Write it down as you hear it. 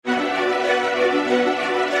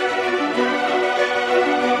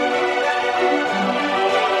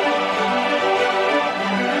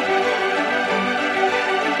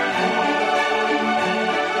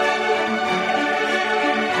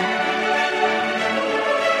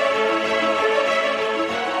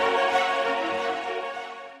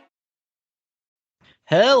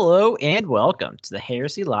Hello and welcome to the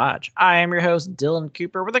Heresy Lodge. I am your host, Dylan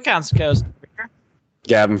Cooper, with the Council Coast.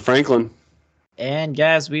 Gavin Franklin. And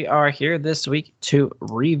guys, we are here this week to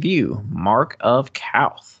review Mark of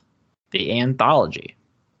Calth, the anthology.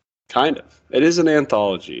 Kind of. It is an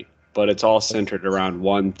anthology, but it's all centered around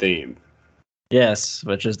one theme. Yes,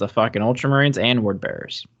 which is the fucking Ultramarines and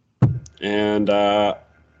Wordbearers. And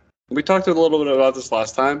we talked a little bit about this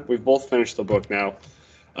last time. We've both finished the book now.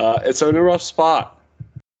 It's in a rough spot.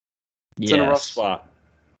 It's in a rough spot.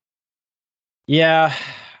 Yeah.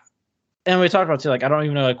 And we talked about too, like, I don't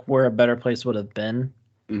even know where a better place would have been.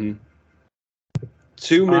 Mm-hmm.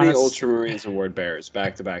 Too many Ultramarines and Wordbearers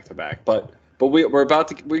back to back to back. But we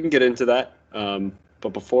can get into that.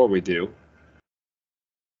 But before we do,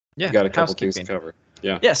 we got a couple things to cover.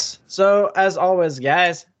 Yeah. Yes. So as always,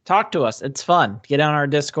 guys, talk to us. It's fun. Get on our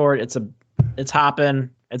Discord. It's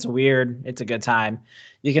hopping. It's weird. It's a good time.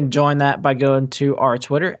 You can join that by going to our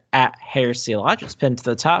Twitter at Heresy Lodge. It's pinned to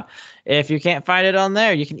the top. If you can't find it on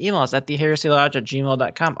there, you can email us at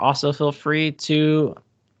theheresylodge@gmail.com. Also, feel free to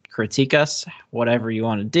critique us, whatever you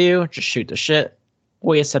want to do. Just shoot the shit.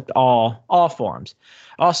 We accept all forms.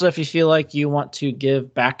 Also, if you feel like you want to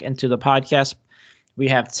give back into the podcast, we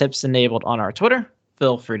have tips enabled on our Twitter.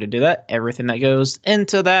 Feel free to do that. Everything that goes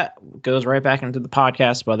into that goes right back into the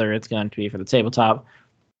podcast, whether it's going to be for the tabletop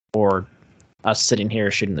or us sitting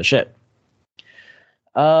here shooting the shit.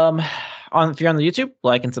 If you're on the YouTube,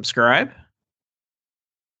 like and subscribe.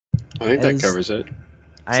 I think that covers it.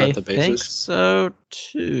 I think so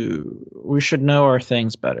too. We should know our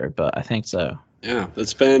things better, but I think so. Yeah,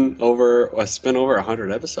 it's been over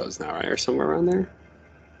 100 episodes now, right? Or somewhere around there?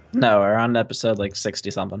 No, we're on episode like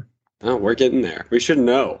 60 something. Oh, we're getting there. We should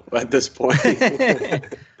know at this point.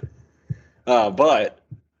 But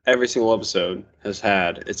every single episode has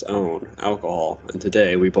had its own alcohol, and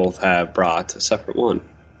today we both have brought a separate one.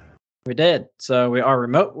 We did. So we are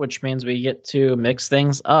remote, which means we get to mix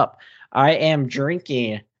things up. I am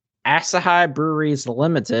drinking Asahi Breweries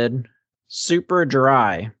Limited Super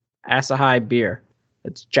Dry Asahi beer.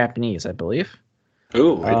 It's Japanese, I believe.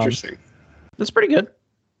 Ooh, interesting. That's pretty good.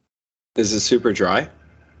 Is it super dry?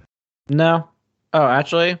 No. Oh,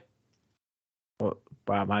 actually...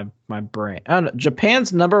 Wow, my brain. Oh, no.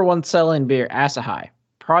 Japan's #1 selling beer, Asahi,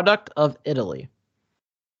 product of Italy.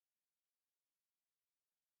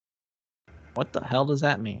 What the hell does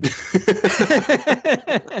that mean?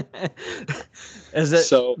 Is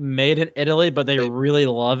it made in Italy, but they really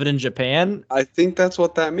love it in Japan? I think that's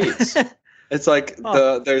what that means. It's like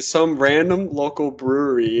there's some random local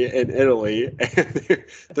brewery in Italy, and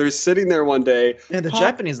they're sitting there one day. And the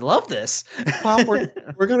Japanese love this. Pop,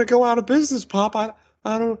 we're gonna go out of business, Pop.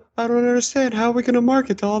 I don't understand. How are we gonna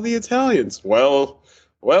market to all the Italians? Well,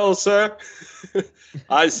 sir,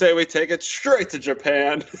 I say we take it straight to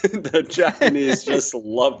Japan. The Japanese just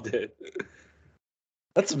loved it.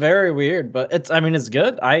 That's very weird, but it's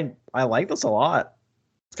good. I like this a lot.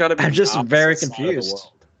 It's gotta be. I'm just very confused.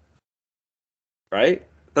 Right?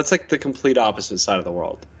 That's like the complete opposite side of the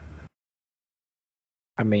world.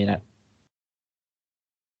 I mean,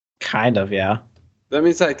 kind of, yeah. That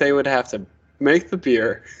means like they would have to make the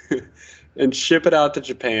beer and ship it out to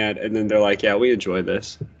Japan, and then they're like, yeah, we enjoy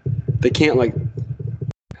this. They can't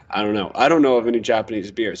I don't know. I don't know of any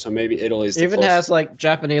Japanese beer, so maybe Italy's the even has like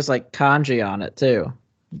Japanese like kanji on it too.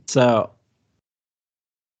 So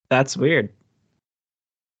that's weird.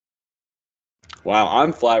 Wow,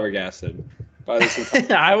 I'm flabbergasted by this.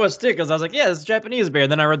 I was too, because I was like, yeah, it's Japanese beer.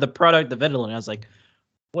 Then I read the product of Italy, and I was like,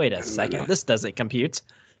 wait a second, this doesn't compute.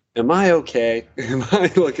 Am I okay? Am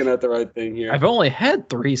I looking at the right thing here? I've only had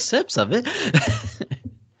 3 sips of it.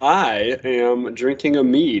 I am drinking a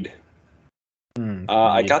mead.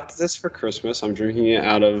 I got this for Christmas. I'm drinking it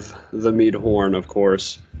out of the mead horn, of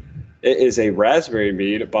course. It is a raspberry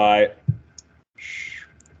mead by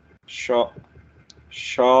Chaucer's.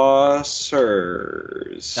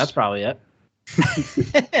 That's probably it.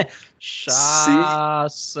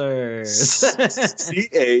 Chaucer's.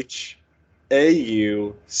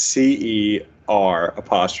 CHAUCER''S.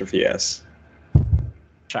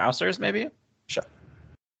 Chaucer's, maybe?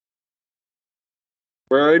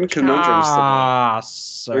 We're in conundrums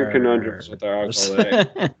today. We're in conundrums with our alcohol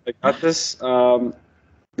today. I got this.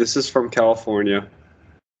 This is from California,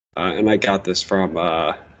 and I got this from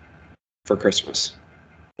for Christmas,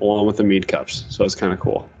 along with the mead cups. So it's kind of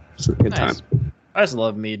cool. It's a good time. I just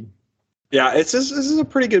love mead. Yeah, this is a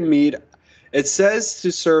pretty good mead. It says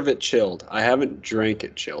to serve it chilled. I haven't drank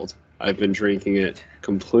it chilled. I've been drinking it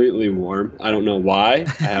completely warm. I don't know why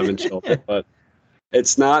I haven't chilled it, but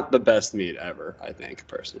It's not the best mead ever, I think,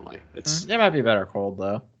 personally. It might be better cold,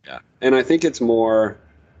 though. Yeah. And I think it's more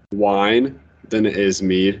wine than it is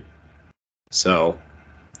mead. So,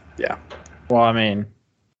 yeah. Well, I mean,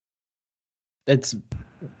 it's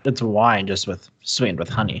wine just sweetened with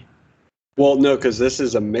honey. Well, no, because this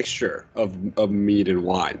is a mixture of mead and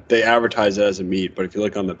wine. They advertise it as a mead, but if you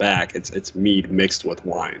look on the back, it's mead mixed with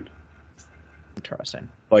wine. Interesting.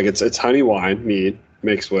 Like it's honey wine, mead,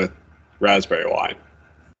 mixed with raspberry wine.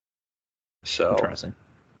 So interesting.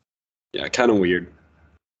 Yeah, kind of weird.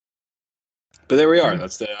 But there we are.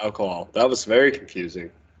 That's the alcohol. That was very confusing.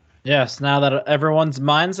 Yes, now that everyone's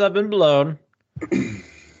minds have been blown,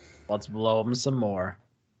 let's blow them some more.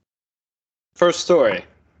 First story.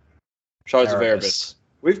 Shards of Erebus.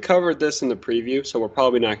 We've covered this in the preview, so we're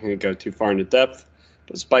probably not going to go too far into depth.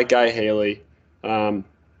 But it's by Guy Haley. Guy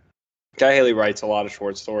Haley writes a lot of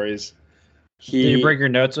short stories. Did you bring your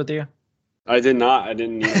notes with you? I did not. I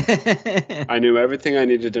didn't need I knew everything I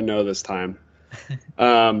needed to know this time.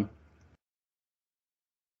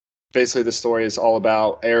 Basically, the story is all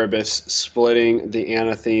about Erebus splitting the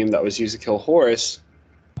anatheme that was used to kill Horus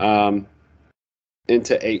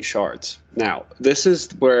into 8 shards. Now, this is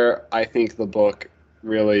where I think the book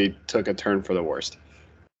really took a turn for the worst.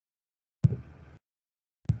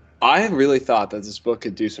 I really thought that this book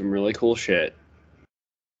could do some really cool shit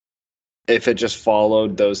if it just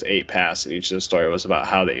followed those 8 paths, and each of the story was about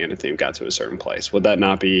how the anatheme got to a certain place. Would that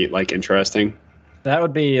not be like interesting? That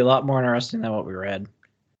would be a lot more interesting than what we read.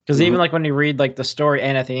 Because even like when you read like the story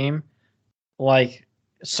anatheme, like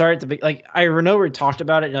start to be like I know we talked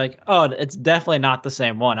about it. And you're like, oh, it's definitely not the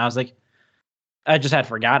same one. I was like, I just had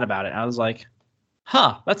forgotten about it. I was like,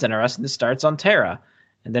 huh, that's interesting. This starts on Terra,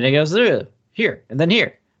 and then it goes here, and then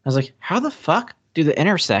here. I was like, how the fuck do the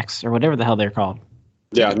intersects or whatever the hell they're called?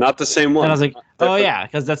 Yeah, not the same one. And I was like, oh yeah,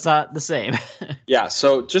 because that's not the same. Yeah,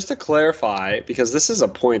 so just to clarify, because this is a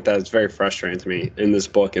point that is very frustrating to me in this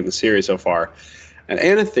book, in the series so far. An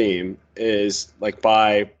anatheme is, like,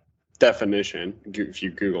 by definition, if you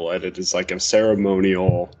Google it, it is like a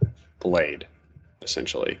ceremonial blade,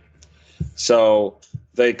 essentially. So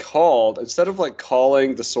they called, instead of like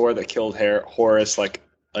calling the sword that killed Horus like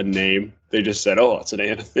a name, they just said, oh, it's an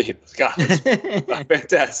anatheme. God, that's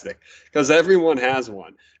fantastic. Because everyone has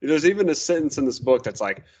one. There's even a sentence in this book that's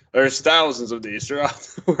like, there's thousands of these throughout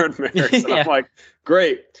the word Maris. And I'm like,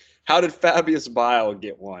 great. How did Fabius Bile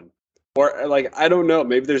get one? Or, like, I don't know.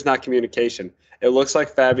 Maybe there's not communication. It looks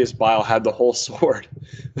like Fabius Bile had the whole sword.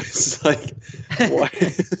 It's like, what?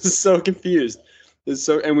 It's so confused. It's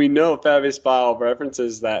so, and we know Fabius Bile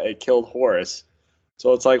references that it killed Horus.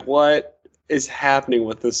 So it's like, what is happening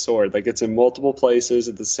with this sword? Like, it's in multiple places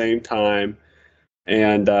at the same time.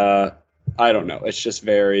 And I don't know. It's just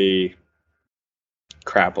very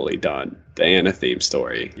crappily done. The anatheme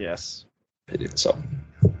story. Yes. So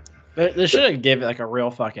they should have given it like a real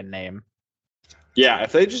fucking name. Yeah,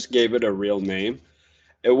 if they just gave it a real name,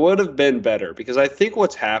 it would have been better. Because I think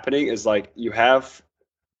what's happening is like you have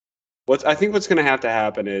I think what's going to have to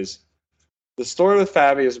happen is the story with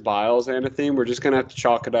Fabius Bile's anatheme, we're just going to have to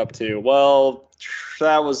chalk it up to, well,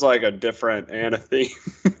 that was like a different anatheme.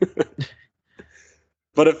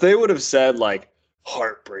 But if they would have said like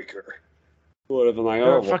Heartbreaker, it would have been like,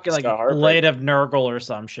 oh, fucking like Blade of Nurgle or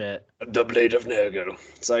some shit. The Blade of Nurgle.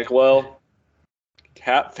 It's like, well,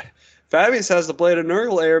 Fabius has the Blade of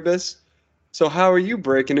Nurgle, Erebus. So how are you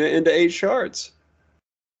breaking it into 8 shards?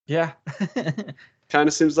 Yeah. Kind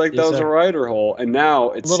of seems like that was a writer hole, and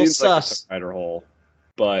now it seems like it's a writer hole,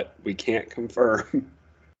 but we can't confirm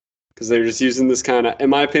because they're just using this kind of, in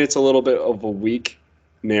my opinion, it's a little bit of a weak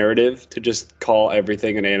narrative to just call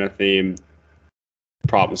everything an anatheme.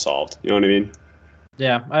 Problem solved. You know what I mean?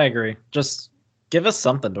 Yeah, I agree. Just give us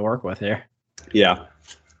something to work with here. Yeah.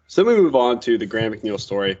 So then we move on to the Graham McNeil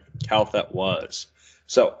story, Calth That Was.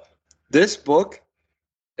 So this book,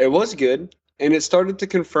 it was good, and it started to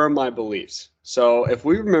confirm my beliefs. So if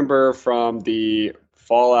we remember from the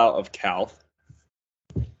fallout of Calth,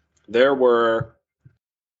 there were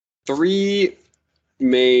 3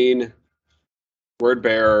 main word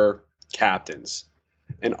bearer captains,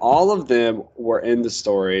 and all of them were in the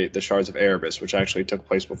story, The Shards of Erebus, which actually took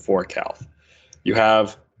place before Calth. You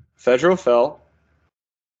have Fedro Fel,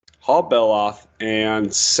 Hal Beloth,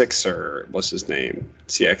 and Sixer. What's his name?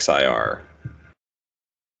 CXIR.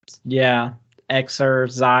 Yeah, Xer,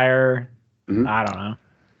 Zyre. Mm-hmm. I don't know.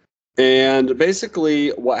 And basically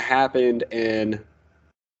what happened in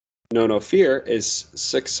No Fear is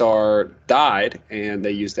Sixar died, and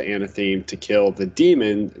they used the anatheme to kill the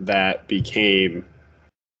demon that became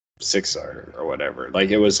Sixar or whatever. Like,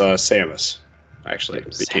 it was Samus, actually.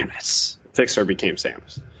 Samus. Fixer became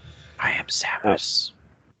Samus. I am Samus.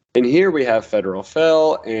 And here we have Federal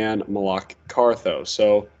Fel and Malak Cartho.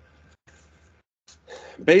 So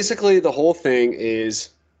basically, the whole thing is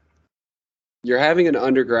you're having an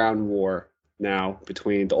underground war now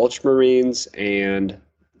between the Ultramarines and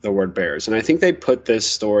the Word Bearers. And I think they put this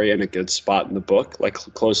story in a good spot in the book, like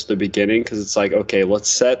close to the beginning, because it's like, okay, let's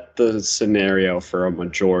set the scenario for a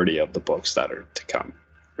majority of the books that are to come,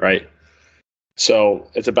 right? So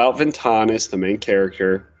it's about Ventanus, the main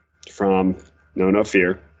character from No No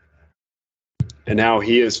Fear. And now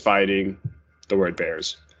he is fighting the Word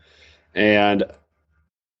Bearers. And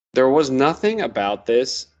there was nothing about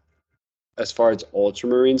this, as far as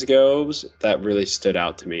Ultramarines goes, that really stood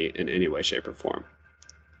out to me in any way, shape, or form.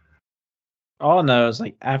 All I know is,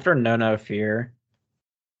 like, after No No Fear,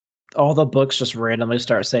 all the books just randomly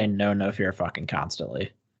start saying No No Fear fucking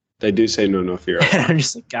constantly. They do say No No Fear. And I'm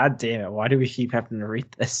just like, God damn it, why do we keep having to read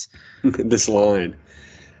this? This line.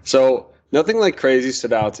 So nothing like crazy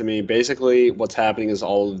stood out to me. Basically, what's happening is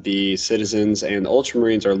all of the citizens and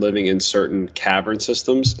Ultramarines are living in certain cavern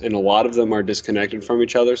systems, and a lot of them are disconnected from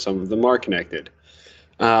each other. Some of them are connected,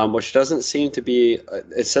 which doesn't seem to be...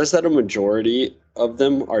 it says that a majority of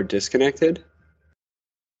them are disconnected,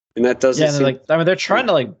 and that doesn't seem... like, I mean, they're trying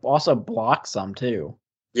to, like, also block some, too.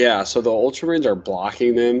 Yeah, so the Ultramarines are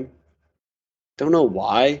blocking them. Don't know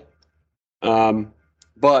why.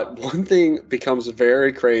 But one thing becomes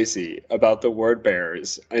very crazy about the Word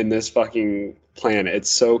Bearers in this fucking planet.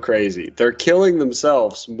 It's so crazy. They're killing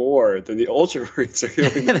themselves more than the Ultramarines are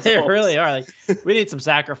killing themselves. They really are. Like, we need some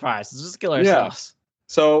sacrifices. Just kill ourselves. Yeah.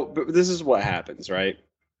 So but this is what happens, right?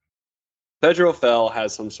 Federal Fel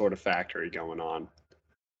has some sort of factory going on.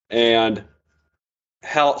 And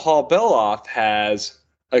Hal Beloff has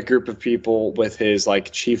a group of people with his, like,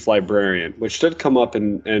 chief librarian, which did come up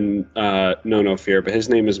in No No Fear, but his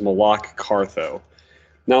name is Malak Cartho.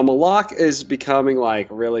 Now, Malak is becoming, like,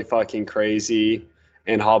 really fucking crazy,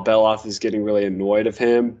 and Hal Beloff is getting really annoyed of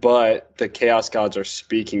him, but the Chaos Gods are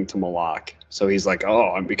speaking to Malak. So he's like,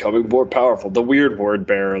 oh, I'm becoming more powerful. The weird word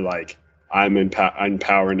bearer, like, I'm in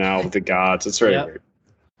power now with the gods. It's very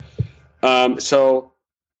weird. So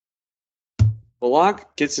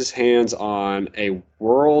Malak gets his hands on a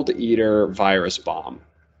World Eater virus bomb.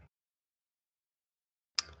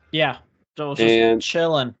 Yeah. So it's just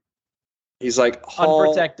chilling. He's like,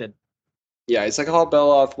 unprotected. Yeah, he's like,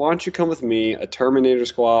 Beloff, why don't you come with me, a Terminator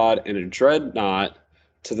squad, and a Dreadnought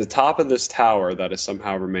to the top of this tower that has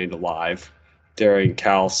somehow remained alive during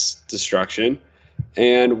Calth's destruction.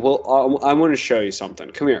 And I want to show you something.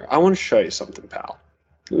 Come here. I want to show you something, pal.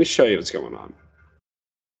 Let me show you what's going on.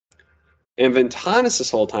 And Ventanus this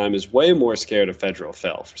whole time is way more scared of Federal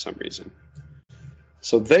Fel for some reason.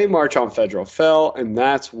 So they march on Federal Fel, and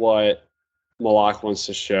that's what Malak wants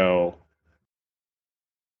to show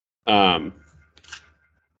Hal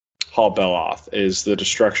Beloff, is the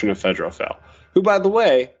destruction of Federal Fel, who, by the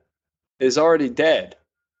way, is already dead,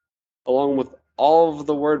 along with all of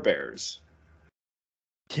the Word Bearers.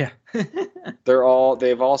 Yeah.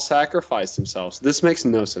 They've all sacrificed themselves. This makes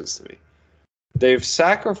no sense to me. They've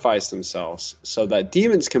sacrificed themselves so that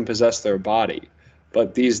demons can possess their body,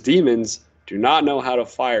 but these demons do not know how to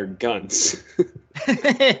fire guns.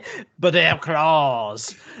 But they have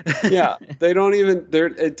claws. Yeah, they don't even.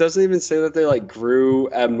 It doesn't even say that they, like, grew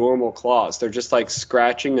abnormal claws. They're just, like,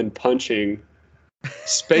 scratching and punching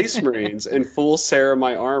Space Marines in full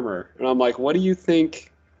Saramai armor, and I'm like, what do you think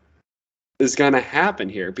is going to happen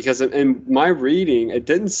here? Because in my reading, it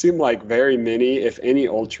didn't seem like very many, if any,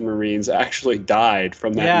 Ultramarines actually died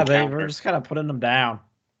from that encounter. They were just kind of putting them down.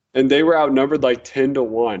 And they were outnumbered like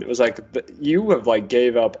 10-1. It was like, you have, like,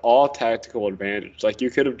 gave up all tactical advantage. Like, you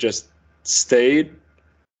could have just stayed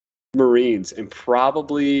Marines and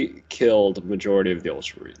probably killed the majority of the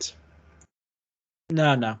Ultramarines.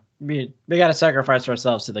 No. We got to sacrifice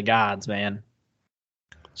ourselves to the gods, man.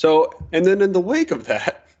 So, and then in the wake of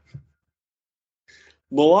that,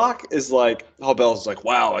 Malak is like, Beloff's like,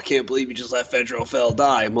 wow, I can't believe you just let Federal Fel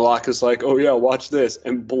die. Malak is like, oh yeah, watch this,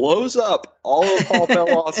 and blows up all of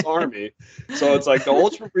Beloff's army. So it's like the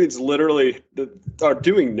Ultramarines literally are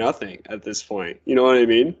doing nothing at this point. You know what I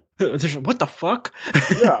mean? What the fuck?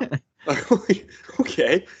 Yeah.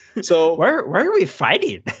 Okay. So where are we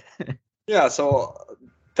fighting? Yeah. So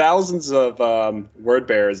thousands of Word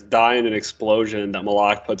Bearers die in an explosion that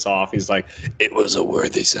Malak puts off. He's like, it was a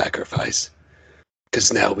worthy sacrifice,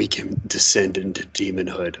 because now we can descend into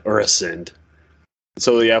demonhood, or ascend.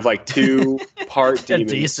 So you have, like, two part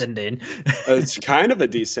demons. Descending. It's kind of a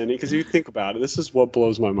descending, because you think about it. This is what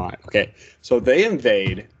blows my mind. Okay, so they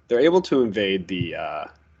invade. They're able to invade the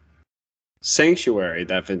sanctuary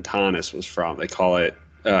that Ventanus was from. They call it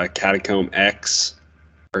Catacomb X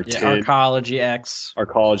or 10. Arcology X.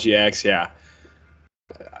 Arcology X, yeah.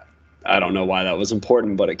 I don't know why that was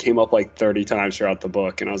important, but it came up like 30 times throughout the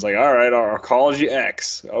book. And I was like, all right, Arcology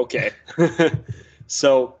X. Okay.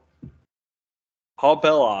 So Hal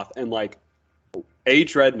Beloff and like a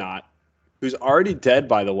Dreadnought, who's already dead,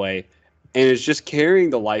 by the way, and is just carrying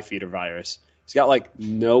the Life Eater virus. He's got like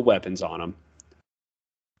no weapons on him.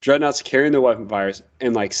 Dreadnought's carrying the weapon virus,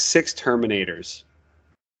 and like 6 Terminators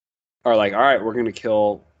are like, all right, we're going to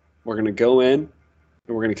go in, and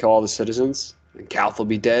we're going to kill all the citizens, and Calth will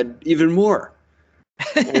be dead even more.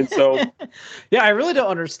 And so... yeah, I really don't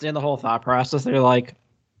understand the whole thought process. They're like,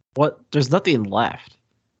 what? There's nothing left.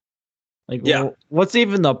 Like, yeah. Well, what's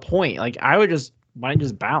even the point? Like, why don't you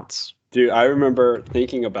just bounce? Dude, I remember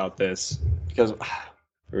thinking about this because...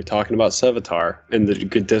 we were talking about Sevatar in the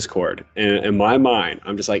good Discord. And in my mind,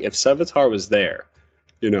 I'm just like, if Sevatar was there,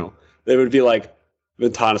 they would be like,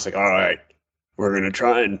 Ventanus like, all right, we're going to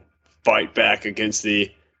try and fight back against the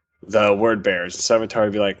word bearers. And Sevatar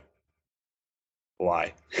would be like,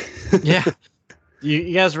 why? Yeah.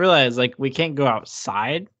 You guys realize, like, we can't go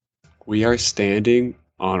outside? We are standing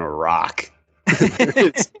on a rock.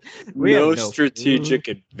 We no strategic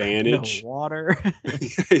food, advantage. No water.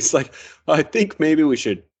 It's like, I think maybe we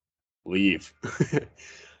should leave.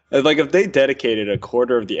 Like if they dedicated a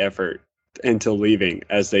quarter of the effort into leaving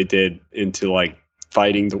as they did into like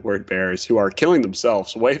fighting the word bearers, who are killing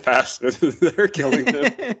themselves way faster than they're killing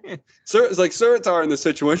them. So it's like Surutar in the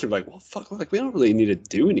situation, like, well, fuck, like we don't really need to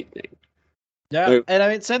do anything. Yeah, like, and I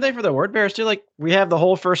mean, same thing for the word bearers too. Like we have the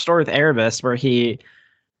whole first story with Erebus where he.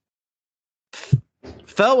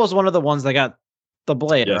 Fel was one of the ones that got the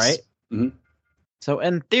blade, yes. Right? Mm-hmm. So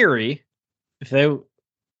in theory, if they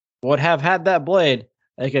would have had that blade,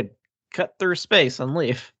 they could cut through space and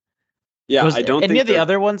leave. Yeah, was I don't think any of the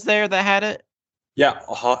other ones there that had it. Yeah,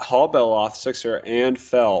 Hal Beloff, Sixer, and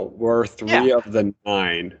Fel were three of the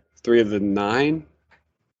 9. 3 of the 9?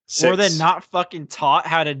 6. Were they not fucking taught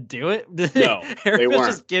how to do it? No, they weren't.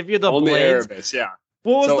 Just give you the only blades? Erebus, yeah.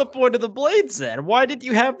 What was the point of the blades then? Why did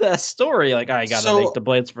you have that story? Like, I gotta make the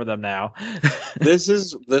blades for them now. This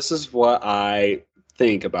is what I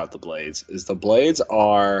think about the blades. Is the blades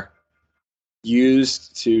are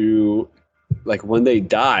used to, like, when they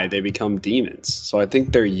die, they become demons. So I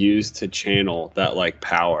think they're used to channel that like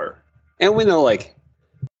power. And we know like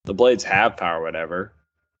the blades have power, whatever.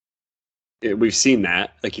 We've seen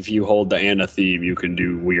that. Like if you hold the anatheme, you can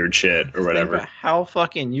do weird shit or whatever. Think about how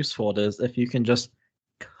fucking useful it is if you can just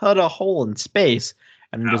cut a hole in space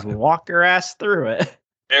and just walk your ass through it.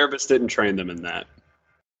 Erebus didn't train them in that.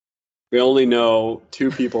 We only know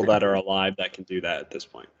 2 people that are alive that can do that at this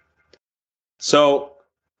point. So,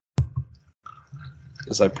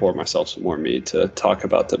 as I pour myself some more mead to talk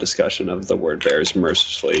about the discussion of the word bearers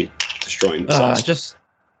mercilessly destroying themselves.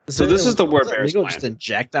 So this is the word bearers plan. Just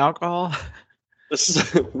inject alcohol? This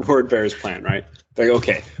is the word bearers plan, right? Like,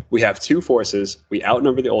 okay, we have 2 forces. We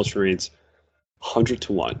outnumber the Ultramarines 100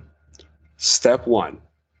 to 1. Step 1,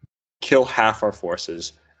 kill half our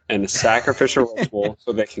forces and a sacrificial ritual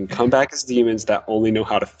so they can come back as demons that only know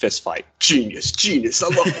how to fist fight. Genius. I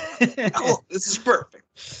love it. This is perfect.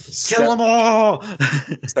 Kill them all.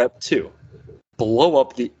 Step 2, blow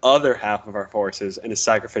up the other half of our forces in a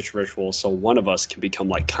sacrificial ritual so one of us can become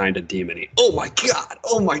like kind of demony. Oh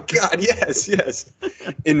my god, yes.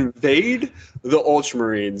 Invade the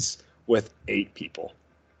Ultramarines with 8 people.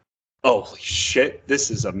 Holy shit, this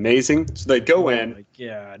is amazing. So they go in. Oh my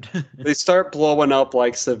god. They start blowing up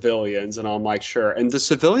like civilians, and I'm like, sure. And the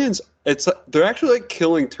civilians, they're actually like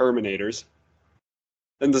killing Terminators.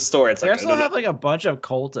 In the story, it's they also have like a bunch of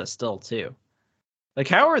cultists still too. Like,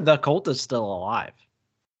 how are the cultists still alive?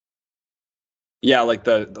 Yeah, like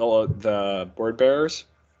the word bearers.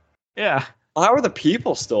 Yeah. How are the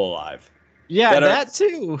people still alive? Yeah, that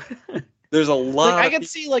too. There's a lot. Like, I can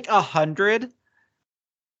see like 100.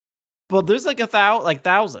 Well, there's like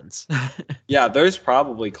thousands. Yeah, there's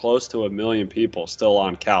probably close to 1 million people still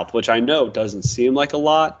on Calth, which I know doesn't seem like a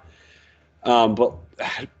lot. But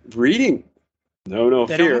reading, they fear.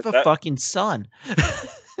 They don't have a fucking son.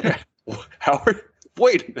 Howard,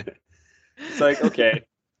 wait a minute. It's like, okay,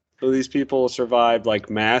 so these people survived like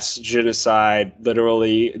mass genocide,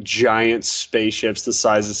 literally giant spaceships the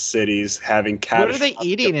size of cities, having catastrophic. What are they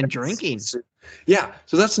eating and drinking? Yeah,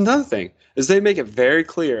 so that's another thing. Is they make it very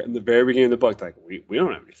clear in the very beginning of the book, like, we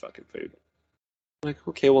don't have any fucking food. I'm like,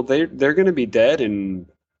 okay, well, they're going to be dead in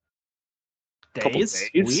days,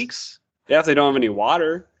 weeks? Yeah, if they don't have any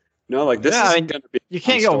water. Like, this is going to be... You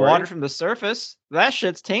can't get water from the surface. That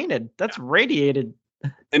shit's tainted. That's radiated.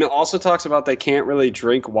 And it also talks about they can't really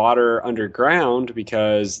drink water underground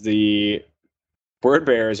because the word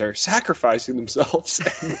bearers are sacrificing themselves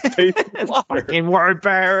and paying water. Fucking word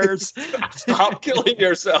bearers. Stop killing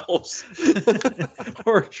yourselves.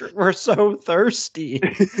 we're so thirsty.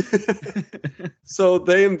 So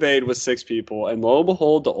they invade with 6 people, and lo and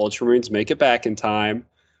behold, the Ultramarines make it back in time.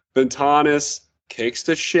 Ventanus kicks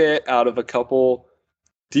the shit out of a couple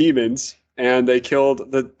demons, and they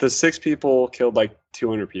killed the 6 people killed like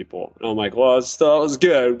 200 people. And I'm like, well, it still was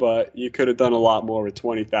good, but you could have done a lot more with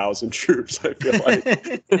 20,000 troops. I feel like,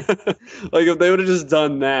 like if they would have just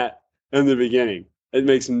done that in the beginning, it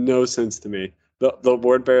makes no sense to me. The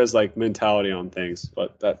word bearers like mentality on things,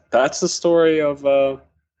 but that's the story of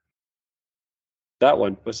that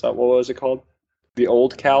one. What's that? What was it called? The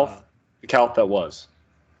old Calth, the Calth that was.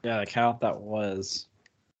 Yeah, the Calth that was.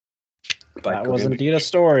 By That was Graham. indeed a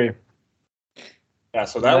story. Yeah,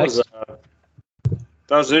 so that was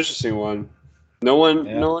an interesting one. No one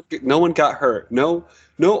got hurt. No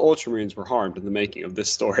Ultramarines were harmed in the making of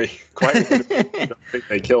this story. Quite I don't think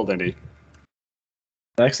they killed any.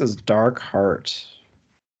 Next is Dark Heart.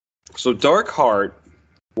 So Dark Heart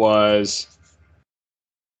was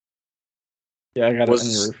I got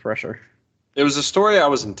a refresher. It was a story I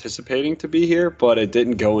was anticipating to be here, but it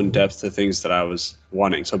didn't go in depth to things that I was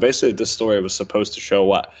wanting. So basically, this story was supposed to show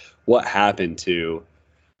what happened to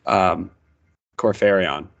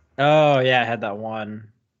Corfarion. Oh yeah, I had that one.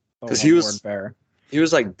 Because he was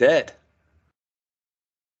like dead.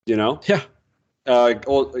 You know? Yeah.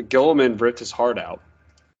 Gilliman ripped his heart out.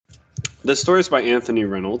 This story is by Anthony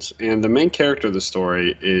Reynolds, and the main character of the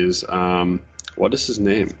story is what is his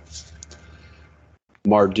name?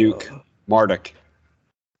 Marduk.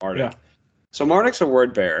 Yeah. So Marduk's a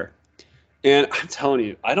word bearer, and I'm telling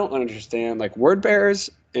you, I don't understand like word bearers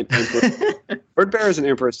and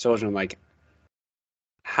Emperor's children. Like,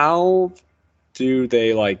 how do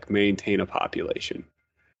they like maintain a population?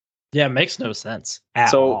 Yeah, it makes no sense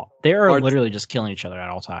at all. They are literally just killing each other at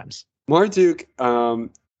all times. Marduk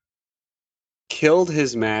killed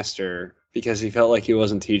his master because he felt like he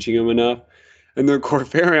wasn't teaching him enough. And then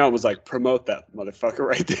Corfarion was like, promote that motherfucker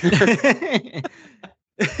right there.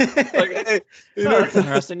 Like, hey, that's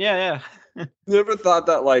interesting. Yeah. Never thought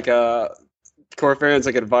that like Corfarion's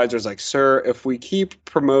like advisor is like, sir, if we keep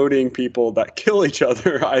promoting people that kill each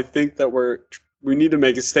other, I think that we need to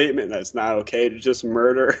make a statement that it's not okay to just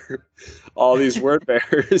murder all these word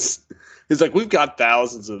bearers. He's like, we've got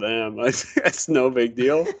thousands of them. That's no big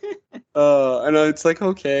deal. And it's like,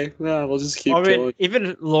 okay, yeah, we'll just keep killing.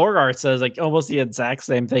 Even Lorgar says like almost the exact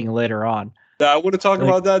same thing later on. Yeah, I want to talk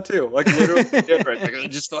about that too. Like literally different. Like,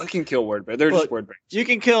 just fucking kill word bearers. They're just word bearers. You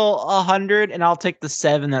can kill 100, and I'll take the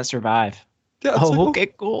 7 that survive. Yeah, okay,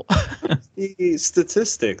 cool. The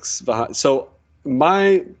statistics behind. So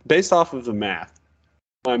based off of the math,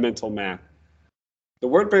 my mental math, the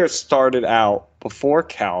word bearers started out before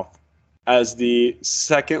Calth as the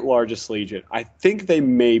 2nd largest legion. I think they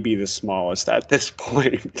may be the smallest at this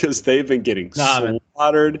point because they've been getting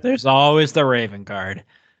slaughtered. There's always the Raven Guard.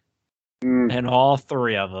 And all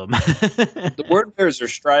 3 of them. The word bearers are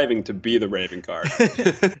striving to be the Raven Guard.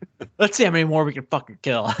 Let's see how many more we can fucking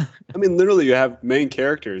kill. I mean, literally, you have main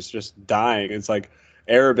characters just dying. It's like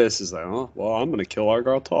Erebus is like, oh, well, I'm going to kill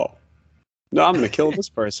Argal. No, I'm going to kill this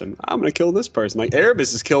person. I'm going to kill this person. Like,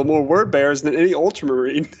 Erebus has killed more word bearers than any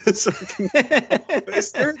Ultramarine. It's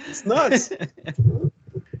nuts.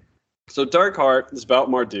 So Dark Heart is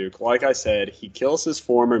about Marduk. Like I said, he kills his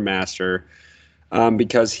former master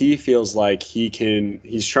because he feels like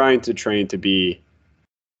he's trying to train to be.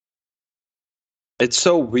 It's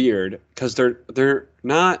so weird because they're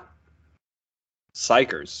not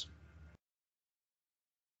psychers.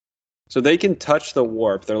 So they can touch the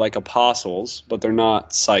warp. They're like apostles, but they're not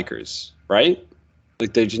psychers, right?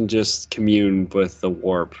 Like they can just commune with the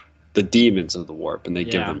warp, the demons of the warp, and they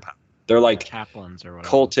give them power. They're like chaplains or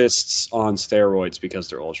whatever. Cultists on steroids because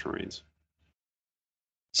they're Ultramarines.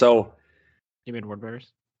 So you mean word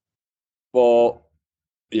bearers? Well,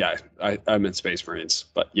 yeah, I meant Space Marines,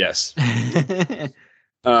 but yes.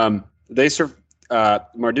 Marduk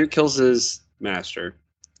kills his master,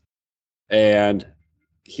 and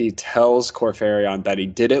he tells Corfarion that he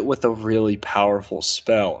did it with a really powerful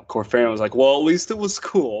spell. Corfarion was like, well, at least it was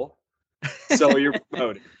cool. So you're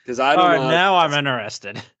promoted. Because I don't know. Now I'm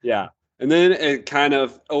interested. Yeah. And then it kind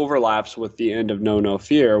of overlaps with the end of No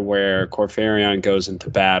Fear, where Corfarion goes into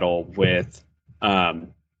battle with the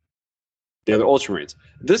other Ultramarines.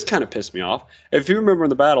 This kind of pissed me off. If you remember in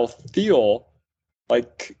the battle, Thiel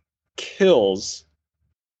like kills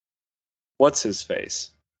what's his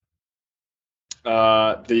face?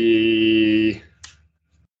 The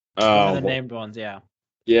One of the Well, named ones, yeah.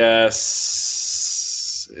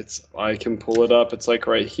 yes. I can pull it up. It's like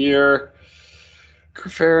right here.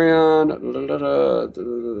 Crefarion.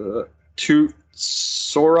 To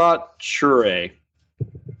Sorat Shure.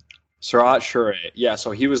 Sorat Shure. Yeah,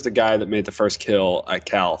 so he was the guy that made the first kill at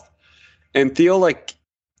Calth. And Theo like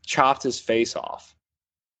chopped his face off.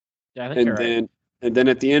 Yeah, I think you're right. And then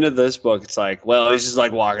at the end of this book, it's like, well, he's just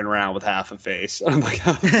like walking around with half a face. I'm like,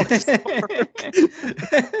 how the fuck does that work?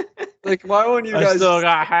 Like, why wouldn't you I guys? still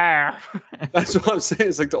got hair. That's what I'm saying.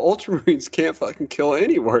 It's like the Ultramarines can't fucking kill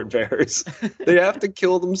any word bearers. They have to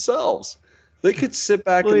kill themselves. They could sit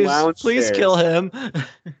back in lounge Please chairs. kill him.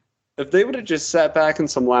 If they would have just sat back in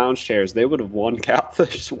some lounge chairs, they would have won Calth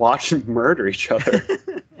just watching murder each other.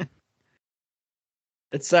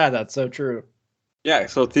 It's sad. That's so true. Yeah,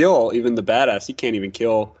 so Theo, even the badass, he can't even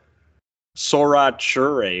kill Sorat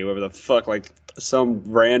Shure, whoever the fuck, like some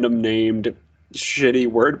random named shitty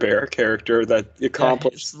word bearer character that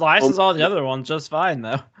accomplished. Slices all the other ones just fine,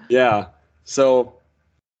 though. Yeah. So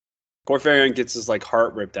Corfarion gets his like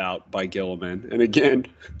heart ripped out by Gilliman. And again,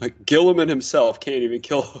 like Gilliman himself can't even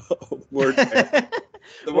kill a word bearer.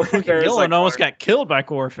 The word bearer Gilliman almost got killed by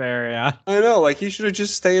Corfarion. I know, like he should have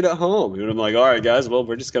just stayed at home. And I'm like, all right, guys, well,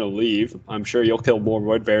 we're just gonna leave. I'm sure you'll kill more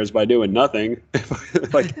word bearers by doing nothing.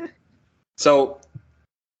 Like, so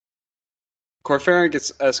Corfarion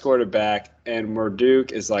gets escorted back, and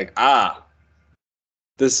Marduk is like,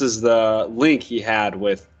 this is the link he had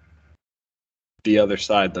with the other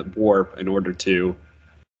side, the warp, in order to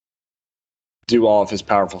do all of his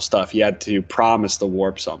powerful stuff. He had to promise the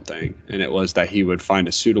warp something, and it was that he would find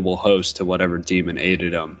a suitable host to whatever demon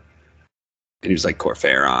aided him. And he was like,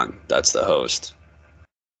 Corfarion, that's the host.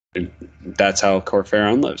 And that's how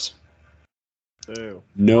Corfarion lives. Ooh.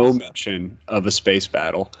 No mention of a space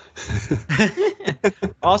battle.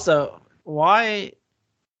 Also, why?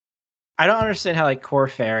 I don't understand how like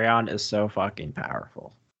Corfarion is so fucking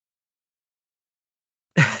powerful.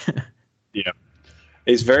 Yeah.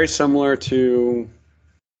 He's very similar to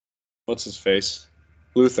what's his face?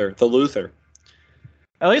 Luther. The Luther.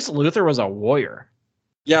 At least Luther was a warrior.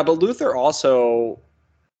 Yeah, but Luther also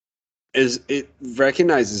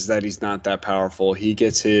recognizes that he's not that powerful. He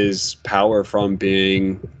gets his power from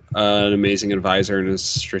being an amazing advisor and a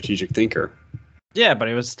strategic thinker. Yeah, but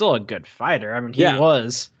he was still a good fighter. I mean, he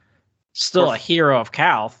was still a hero of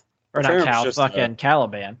Calth. Or not Calth, fucking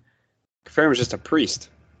Caliban. Corfarion was just a priest.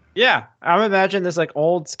 Yeah, I'm imagining this like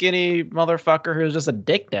old skinny motherfucker who's just a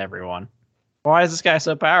dick to everyone. Why is this guy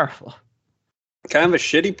so powerful? Kind of a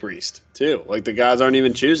shitty priest, too. Like, the gods aren't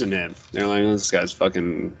even choosing him. They're like, oh, this guy's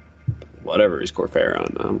fucking whatever. He's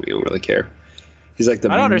Corfarion. We don't really care. He's like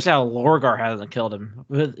the... I don't understand how Lorgar hasn't killed him.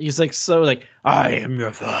 He's like so like, I am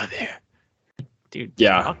your father. Dude,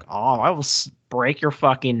 fuck off. I will break your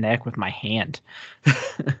fucking neck with my hand.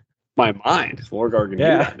 My mind. Lorgar can do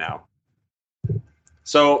that now.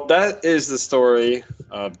 So that is the story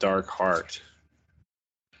of Dark Heart.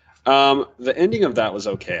 The ending of that was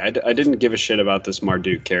okay. I didn't give a shit about this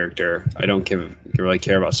Marduk character. I don't really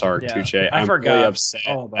care about Sarek Tuche. I forgot. Really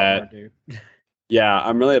upset Marduk. Yeah,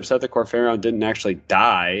 I'm really upset that Corfarion didn't actually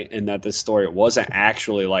die, and that this story wasn't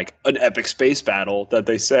actually like an epic space battle that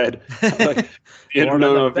they said. Like, one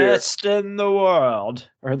of the best in the world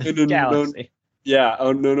or the galaxy. Yeah,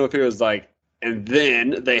 no, Fear was like, and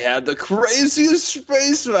then they had the craziest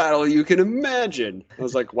space battle you can imagine. I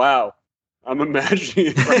was like, wow, I'm imagining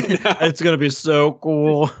it right now. It's going to be so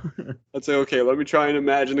cool. I'd say, okay, let me try and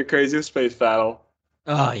imagine the craziest space battle.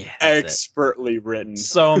 Oh, yeah. Expertly written.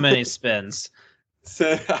 So many spins.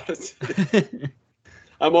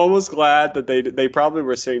 I'm almost glad that they probably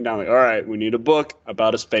were sitting down like, all right, we need a book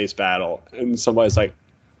about a space battle. And somebody's like,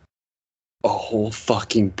 a whole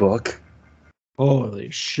fucking book?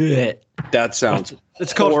 Holy shit. That sounds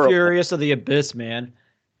It's called Furious of the Abyss, man.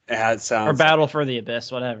 Yeah, it sounds... Or Battle for the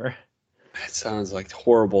Abyss, whatever. It sounds like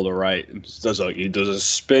horrible to write. It does a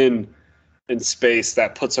spin in space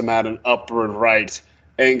that puts him at an upward right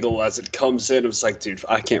angle as it comes in. It's like, dude,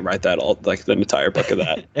 I can't write that all, like the entire book of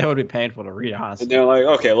that. It would be painful to read, honestly. And they're like,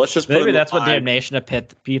 okay, let's just maybe that's what Damnation of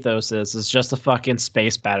Pithos is. It's just a fucking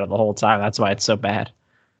space battle the whole time. That's why it's so bad.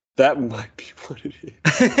 That might be what it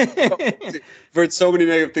is. I've heard so many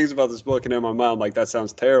negative things about this book, and in my mind, I'm like, that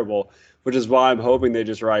sounds terrible. Which is why I'm hoping they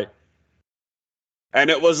just write,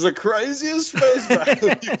 and it was the craziest space battle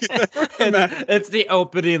you can ever imagine. It's the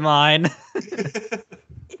opening line.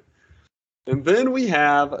 And then we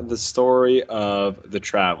have the story of The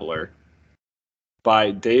Traveler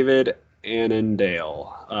by David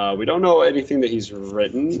Annandale. We don't know anything that he's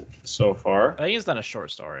written so far. I think he's done a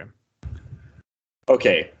short story.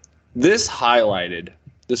 Okay, this highlighted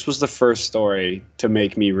this was the first story to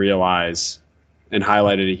make me realize and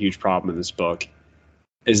highlighted a huge problem in this book,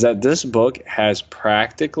 is that this book has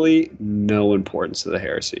practically no importance to the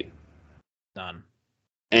heresy. None.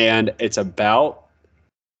 And it's about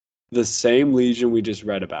the same legion we just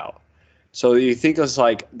read about. So you think it's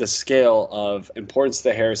like the scale of importance to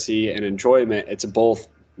the heresy and enjoyment, it's both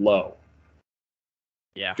low.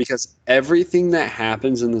 Yeah. Because everything that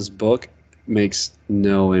happens in this book makes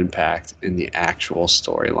no impact in the actual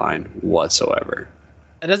storyline whatsoever.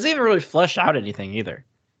 It doesn't even really flesh out anything either.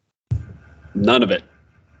 None of it.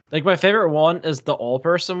 Like, my favorite one is the all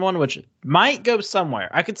person one, which might go somewhere.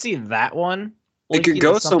 I could see that one. It could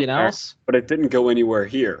go something else, but it didn't go anywhere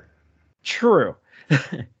here. True.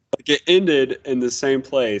 Like, it ended in the same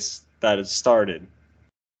place that it started.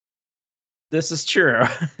 This is true.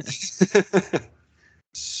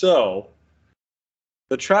 So,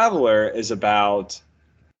 The Traveler is about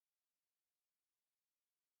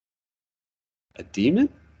a demon?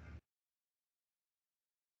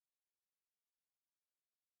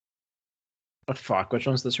 Oh, fuck, which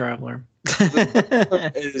one's the Traveler?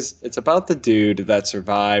 It's about the dude that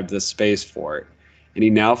survived the space fort, and he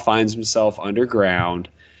now finds himself underground,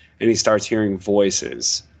 and he starts hearing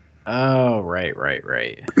voices. Oh, right.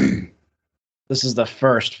 This is the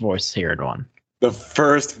first voice-heard one. The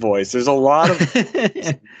first voice. There's a lot of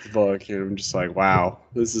this book, and I'm just like, wow,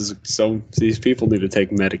 this is so. These people need to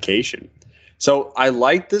take medication. So I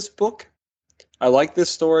like this book. I like this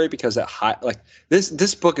story because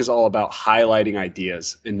this book is all about highlighting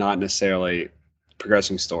ideas and not necessarily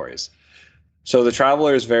progressing stories. So The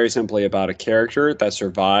Traveler is very simply about a character that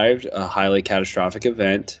survived a highly catastrophic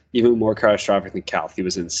event, even more catastrophic than Calth. He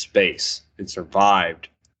was in space and survived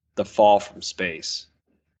the fall from space.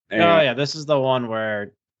 And oh yeah, this is the one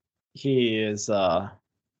where he is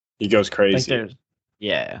he goes crazy.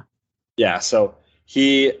 Yeah. Yeah, so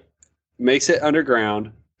he makes it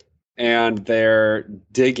underground and they're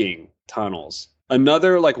digging tunnels.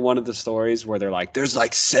 Another like one of the stories where they're like, there's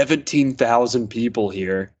like 17,000 people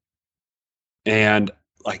here and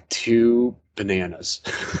like 2 bananas.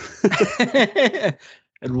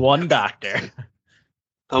 And 1 doctor.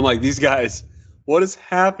 I'm like, these guys, what is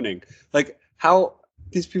happening? Like, how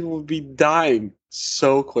these people would be dying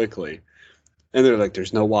so quickly. And they're like,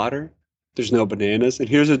 there's no water, there's no bananas. And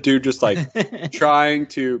here's a dude just like trying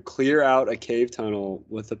to clear out a cave tunnel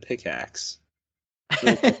with a pickaxe.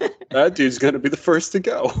 That dude's going to be the first to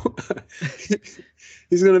go.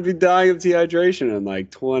 He's going to be dying of dehydration in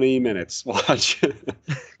like 20 minutes. Watch.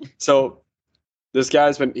 So this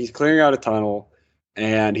he's clearing out a tunnel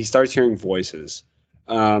and he starts hearing voices.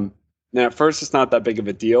 Now, at first, it's not that big of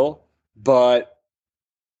a deal, but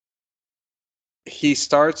he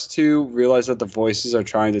starts to realize that the voices are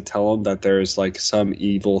trying to tell him that there's like some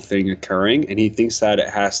evil thing occurring, and he thinks that it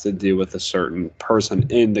has to do with a certain person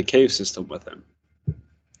in the cave system with him.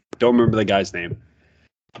 Don't remember the guy's name,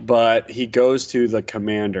 but he goes to the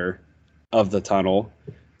commander of the tunnel.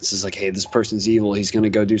 This is like, hey, this person's evil. He's going to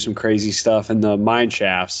go do some crazy stuff in the mine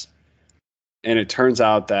shafts. And it turns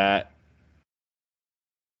out that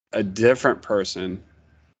a different person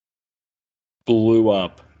blew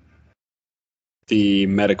up the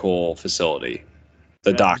medical facility.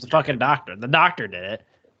 The doctor. The fucking doctor. The doctor did it.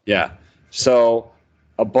 Yeah. So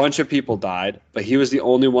a bunch of people died, but he was the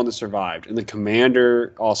only one that survived. And the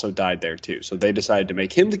commander also died there too. So they decided to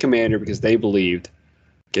make him the commander because they believed,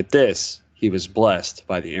 get this, he was blessed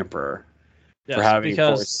by the emperor for having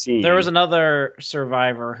foreseen. There was another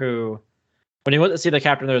survivor who, when he went to see the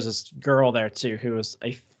captain, there was this girl there too who was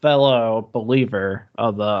a fellow believer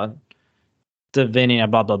of the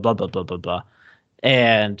Divinia, blah, blah, blah, blah, blah, blah, blah.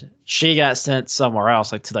 And she got sent somewhere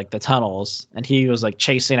else, like to like the tunnels, and he was like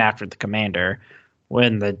chasing after the commander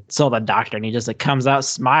when the doctor, and he just like comes out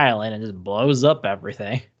smiling and just blows up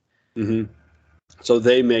everything. Mm-hmm. So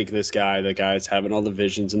they make this guy, the guy that's having all the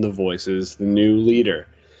visions and the voices, the new leader.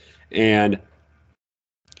 And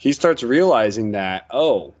he starts realizing that,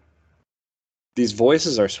 oh, these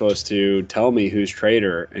voices are supposed to tell me who's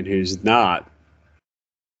traitor and who's not.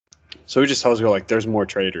 So he just tells her, like, there's more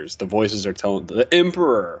traitors. The voices are telling... The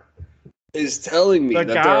Emperor is telling me that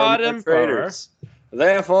there are more traitors.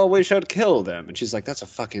 Therefore, we should kill them. And she's like,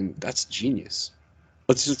 that's genius.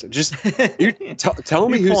 Let's just tell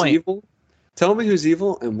me who's evil. Tell me who's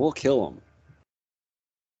evil, and we'll kill him.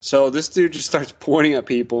 So this dude just starts pointing at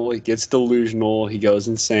people. He gets delusional. He goes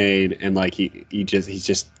insane, and like he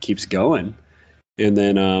just keeps going. And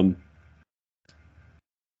then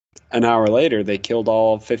an hour later, they killed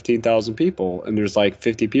all 15,000 people, and there's like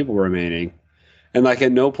 50 people remaining. And like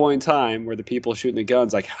at no point in time were the people shooting the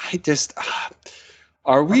guns like,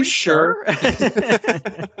 Are we sure?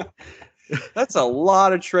 That's a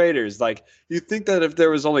lot of traitors. Like, you think that if there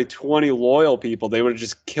was only 20 loyal people, they would have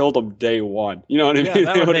just killed them day one. You know what I mean?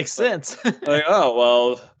 That would make sense. Like, oh,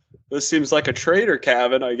 well, this seems like a traitor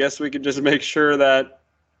cabin. I guess we can just make sure that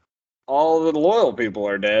all of the loyal people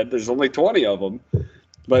are dead. There's only 20 of them.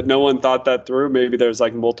 But no one thought that through. Maybe there's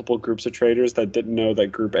like multiple groups of traitors that didn't know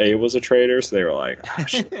that Group A was a traitor. So they were like, oh,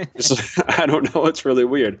 shit. I don't know. It's really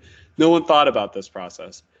weird. No one thought about this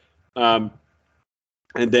process. And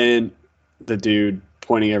then the dude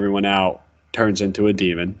pointing everyone out turns into a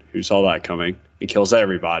demon who saw that coming. He kills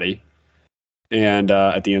everybody. And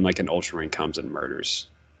at the end, like an Ultramarine comes and murders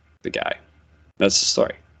the guy. That's the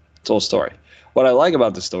story. It's a whole story. What I like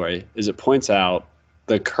about the story is it points out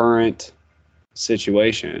the current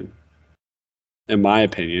situation, in my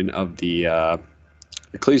opinion, of the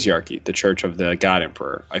ecclesiarchy, the Church of the God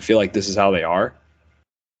Emperor. I feel like this is how they are.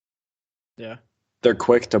 Yeah. They're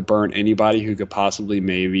quick to burn anybody who could possibly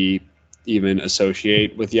maybe even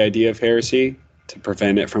associate with the idea of heresy to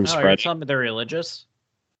prevent it from spreading. You're telling me they're religious?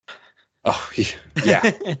 Oh,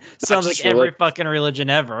 yeah. Sounds like every fucking religion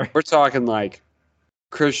ever. We're talking like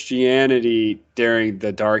Christianity during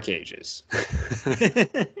the Dark Ages.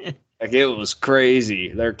 Like, it was crazy.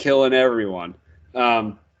 They're killing everyone.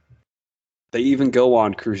 They even go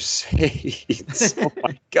on crusades. Oh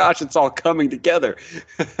my gosh, it's all coming together.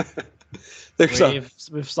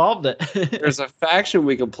 We've solved it. There's a faction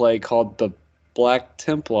we can play called the Black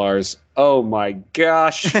Templars. Oh my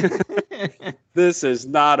gosh. This is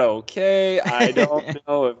not okay. I don't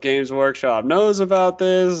know if Games Workshop knows about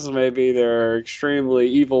this. Maybe they're extremely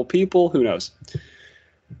evil people. Who knows?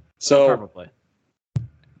 So probably.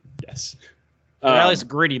 Yes. They're at least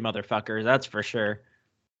greedy motherfuckers, that's for sure.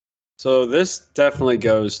 So this definitely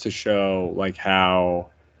goes to show like how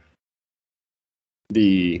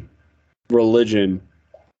the religion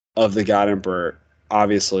of the God Emperor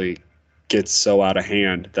obviously gets so out of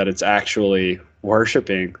hand that it's actually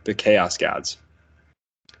worshiping the Chaos Gods.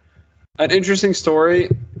 An interesting story,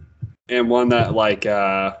 and one that like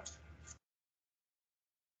it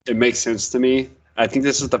makes sense to me. I think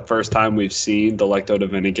this is the first time we've seen the Lecto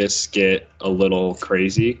Divinigus get a little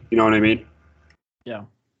crazy. You know what I mean? Yeah.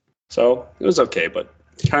 So it was okay, but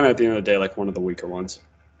kind of at the end of the day, like one of the weaker ones.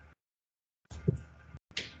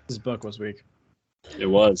 This book was weak. It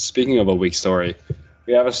was. Speaking of a weak story,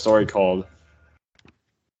 we have a story called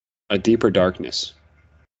A Deeper Darkness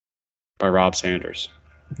by Rob Sanders.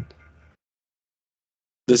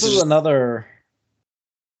 This is another...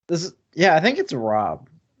 I think it's Rob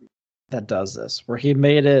that does this, where he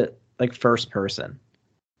made it like first person.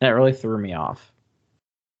 And it really threw me off.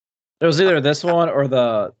 It was either this one or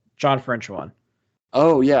the John French one.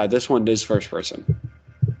 Oh, yeah, this one is first person.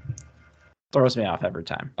 Throws me off every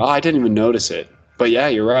time. Oh, I didn't even notice it. But yeah,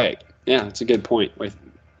 you're right. Yeah, it's a good point.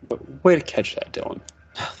 Way to catch that, Dylan.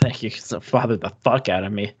 Thank you. It's bothered the fuck out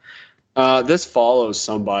of me. This follows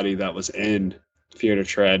somebody that was in Fear to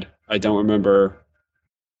Tread. I don't remember.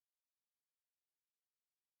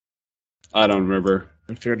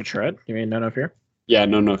 In Fear to Tread? You mean No Fear? Yeah,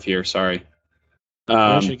 No Fear. Sorry.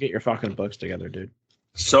 You should get your fucking books together, dude.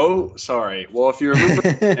 So sorry. Well, if you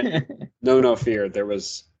remember No Fear, there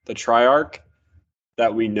was the Triarch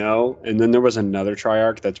that we know, and then there was another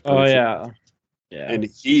Triarch that's yeah. And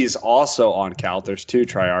he's also on Calth. There's two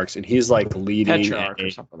Triarchs, and he's like leading Tetrarch or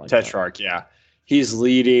something like that. Tetrarch, yeah. He's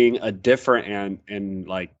leading a different and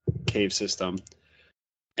like cave system.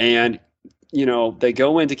 And you know, they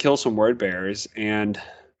go in to kill some word bearers, and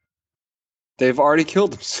they've already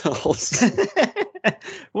killed themselves.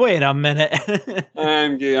 Wait a minute.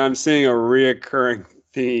 I'm seeing a reoccurring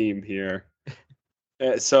theme here.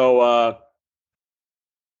 So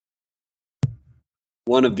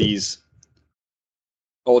one of these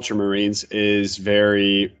Ultramarines is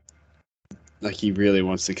very like he really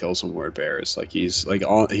wants to kill some word bearers. Like he's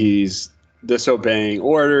disobeying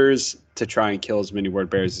orders to try and kill as many word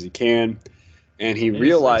bearers as he can, and he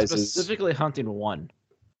realizes like specifically hunting one.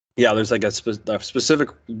 Yeah, there's like a specific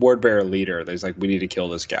word bearer leader. There's like, we need to kill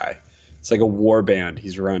this guy. It's like a war band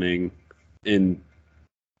he's running in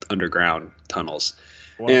underground tunnels.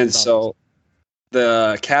 So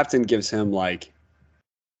the captain gives him like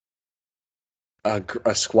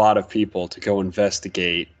a squad of people to go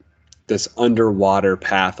investigate this underwater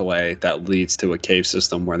pathway that leads to a cave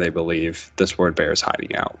system where they believe this word bear is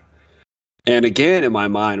hiding out. And again, in my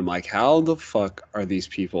mind, I'm like, how the fuck are these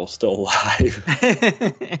people still alive?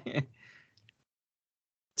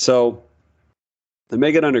 So they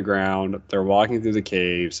make it underground. They're walking through the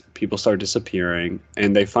caves. People start disappearing.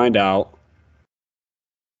 And they find out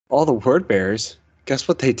all the word bearers, guess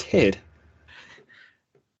what they did?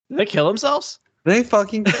 Did they kill themselves? They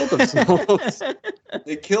fucking killed themselves.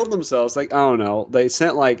 They killed themselves. Like, I don't know. This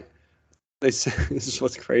is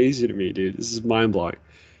what's crazy to me, dude. This is mind blowing.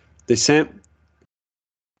 They sent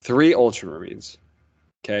 3 Ultramarines.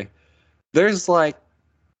 Okay. There's like,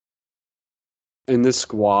 in this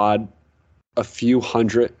squad, a few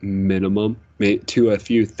hundred minimum, maybe to a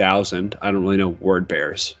few thousand. I don't really know word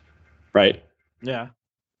bears, right? Yeah.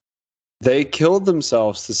 They killed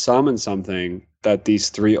themselves to summon something that these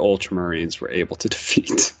 3 Ultramarines were able to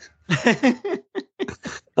defeat.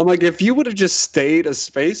 I'm like, if you would have just stayed a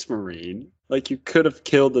Space Marine, like you could have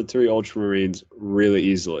killed the 3 Ultramarines really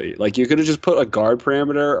easily. Like you could have just put a guard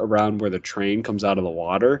parameter around where the train comes out of the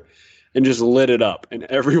water and just lit it up, and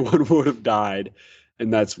everyone would have died.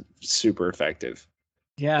 And that's super effective.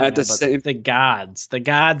 Yeah, the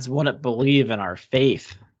gods wouldn't believe in our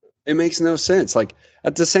faith. It makes no sense. Like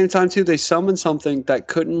at the same time, too, they summoned something that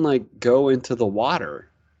couldn't like go into the water.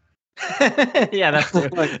 Yeah, that's true.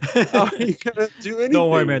 Like, how are you gonna do anything? Don't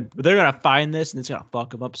worry, man. They're gonna find this, and it's gonna fuck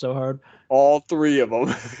them up so hard. All 3 of them.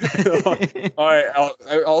 All right,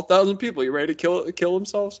 all 1,000 people. You ready to kill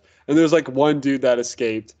themselves? And there's like one dude that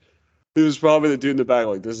escaped. He was probably the dude in the back,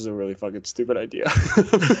 like, this is a really fucking stupid idea.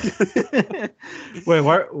 Wait,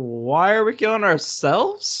 why are we killing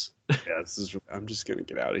ourselves? Yeah, I'm just gonna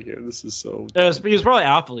get out of here. This is so. He was probably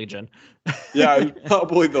Alpha Legion. Yeah, it was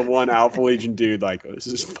probably the one Alpha Legion dude. Like, this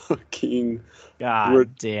is fucking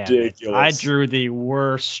ridiculous. Damn it. I drew the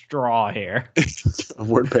worst straw here.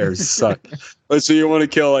 Word bears suck. So you want to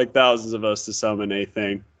kill like thousands of us to summon a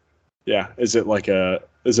thing? Yeah. Is it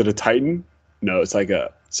a Titan? No, it's like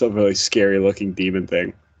some really scary looking demon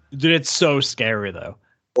thing. Dude, it's so scary though.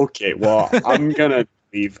 Okay, well, I'm gonna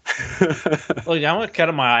leave. Look, I'm gonna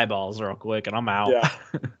cut my eyeballs real quick and I'm out. Yeah.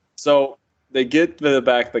 So they get to the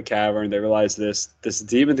back of the cavern. They realize this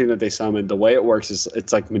demon thing that they summoned. The way it works is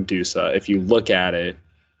it's like Medusa. If you look at it,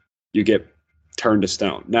 you get turned to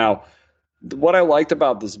stone. Now, what I liked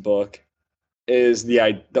about this book is the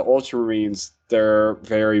Ultramarines. They're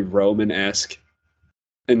very Roman-esque.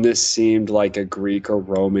 And this seemed like a Greek or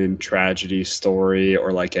Roman tragedy story,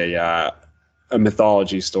 or like a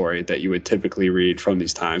mythology story that you would typically read from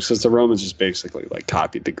these times, because the Romans just basically like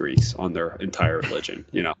copied the Greeks on their entire religion,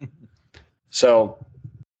 you know. So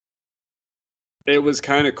it was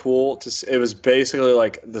kind of cool it was basically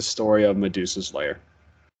like the story of Medusa's lair.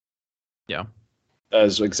 Yeah,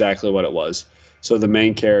 that's exactly what it was. So the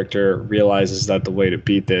main character realizes that the way to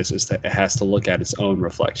beat this is that it has to look at its own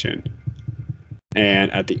reflection.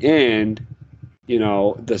 And at the end, you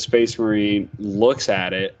know, the Space Marine looks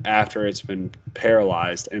at it after it's been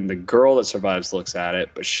paralyzed, and the girl that survives looks at it,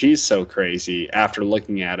 but she's so crazy after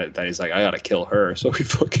looking at it that he's like, I gotta kill her. So he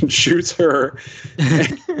fucking shoots her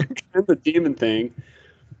and the demon thing,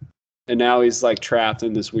 and now he's like trapped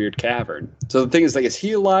in this weird cavern. So the thing is, like, is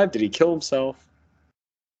he alive? Did he kill himself?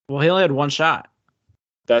 Well, he only had one shot.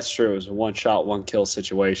 That's true. It was a one shot, one kill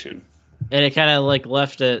situation. And it kind of like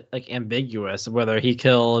left it like ambiguous whether he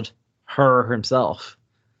killed her himself.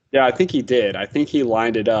 Yeah, I think he did. I think he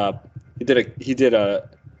lined it up. He did a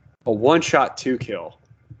one shot 2 kill.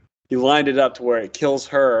 He lined it up to where it kills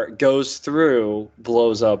her, goes through,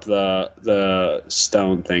 blows up the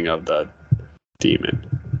stone thing of the demon.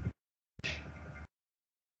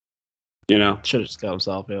 You know? Should have just killed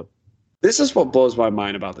himself, yep. This is what blows my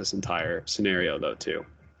mind about this entire scenario, though, too.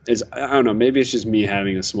 Is, I don't know, maybe it's just me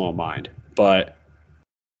having a small mind, but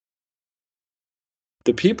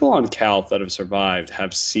the people on Calth that have survived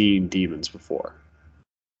have seen demons before.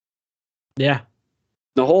 Yeah.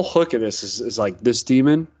 The whole hook of this is like, this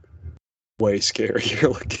demon, way scarier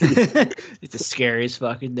looking. It's the scariest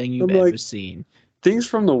fucking thing you've ever seen. Things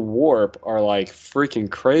from the warp are like freaking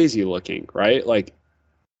crazy looking, right? Like,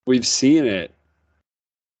 we've seen it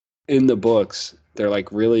in the books. They're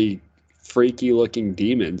like really freaky looking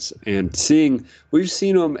demons, and we've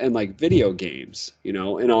seen them in like video games, you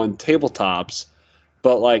know, and on tabletops.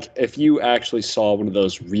 But like, if you actually saw one of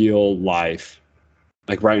those real life,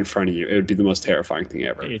 like right in front of you, it would be the most terrifying thing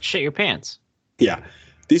ever. You'd shit your pants. Yeah.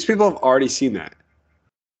 These people have already seen that.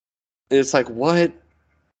 And it's like, what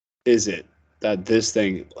is it that this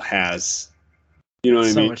thing has? You know what I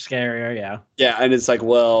mean? So much scarier, yeah. Yeah, and it's like,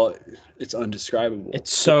 well, it's undescribable.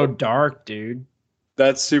 It's so dark, dude.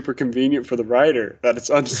 That's super convenient for the writer, that it's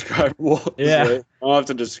undescribable. Yeah. I don't have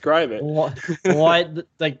to describe it. Light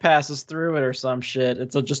like passes through it or some shit.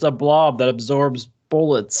 It's just a blob that absorbs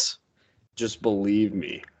bullets. Just believe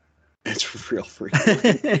me. It's real freaky.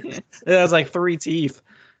 It has like 3 teeth.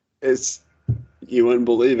 You wouldn't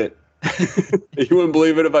believe it. You wouldn't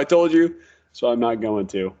believe it if I told you, so I'm not going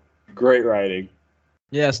to. Great writing.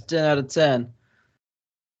 Yes, 10 out of 10.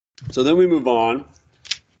 So then we move on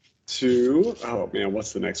to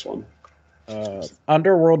what's the next one?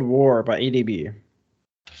 Underworld War by ADB.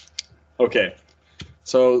 Okay,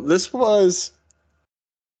 so this was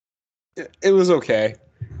it was okay.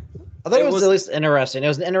 I thought it was at least interesting. It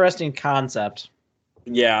was an interesting concept.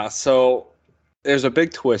 Yeah, so there's a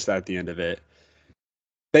big twist at the end of it.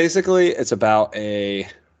 Basically, it's about a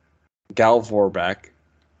Gal Vorbeck.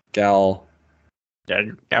 Gal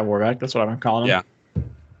Vorbeck, that's what I'm calling him. Yeah.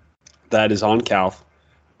 That is on Calth.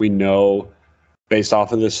 We know, based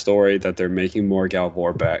off of this story, that they're making more Gal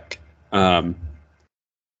Vorbeck.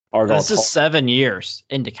 This is 7 years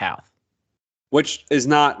into Calth. Which is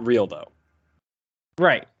not real, though.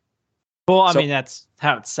 Right. Well, I mean, that's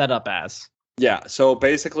how it's set up as. Yeah, so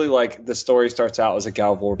basically, like, the story starts out as a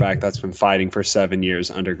Gal Vorbeck that's been fighting for 7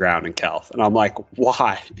 years underground in Calth. And I'm like,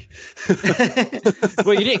 why?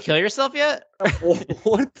 Well, you didn't kill yourself yet?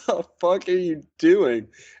 What the fuck are you doing?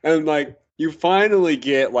 And, like, you finally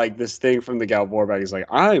get, like, this thing from the Gal Vorbeck. He's like,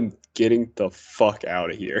 I'm getting the fuck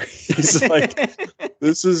out of here. He's like,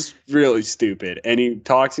 this is really stupid. And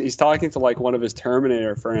he's talking to, like, one of his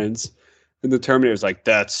Terminator friends. And the Terminator's like,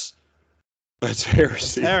 That's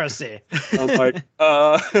heresy. Heresy. I'm like,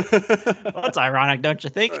 well, that's ironic, don't you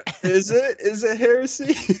think? Is it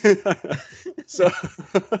heresy? So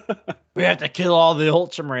we have to kill all the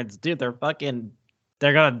Ultramarines, dude. They're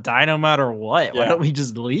gonna die no matter what. Why don't we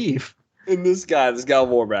just leave? And this Gal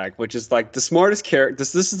Vorbeck, which is like the smartest character.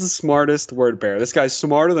 This is the smartest word bearer. This guy's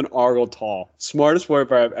smarter than Argyle Tall. Smartest word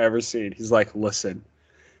bearer I've ever seen. He's like, listen,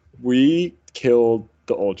 we killed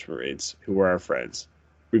the Ultramarines who were our friends.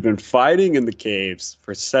 We've been fighting in the caves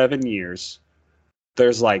for 7 years.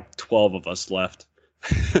 There's like 12 of us left.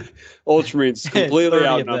 Ultramarines completely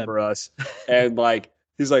outnumber us. And like,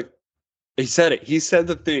 he said it. He said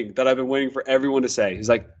the thing that I've been waiting for everyone to say. He's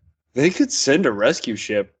like, they could send a rescue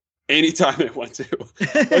ship anytime they want to.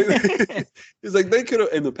 He's like, they could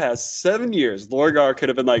have, in the past 7 years, Lorgar could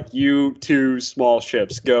have been like, you two small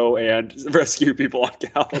ships go and rescue people on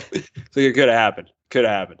Gal. So it could have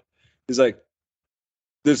happened. He's like,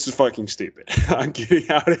 this is fucking stupid. I'm getting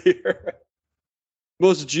out of here.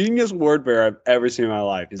 Most genius word bearer I've ever seen in my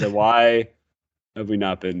life. He's like, why have we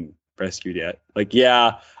not been rescued yet? Like,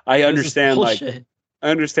 yeah, I understand. Like, I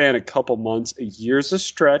understand a couple months, a year's a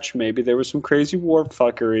stretch. Maybe there was some crazy war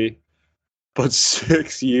fuckery, but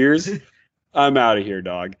 6 years, I'm out of here,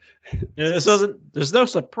 dog. Yeah, there's no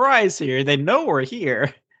surprise here. They know we're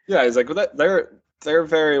here. Yeah, he's like, well, they're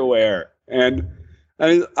very aware. And I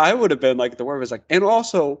mean, I would have been like, the word was like, and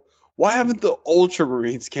also, why haven't the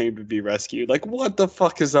Ultramarines came to be rescued? Like, what the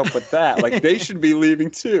fuck is up with that? Like, they should be leaving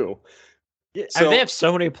too. Yeah, so, they have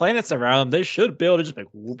so many planets around them. They should be able to just like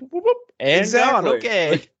whoop, whoop, whoop, and exactly. Gone.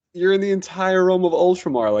 Okay, like, you're in the entire realm of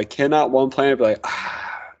Ultramar. Like, cannot one planet be like,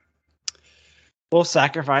 we'll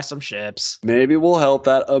sacrifice some ships. Maybe we'll help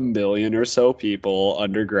that 1 million or so people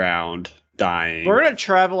underground dying. We're gonna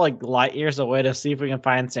travel like light years away to see if we can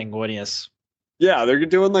find Sanguinius. Yeah, they're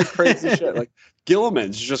doing like crazy shit. Like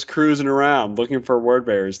Gilliman's just cruising around looking for word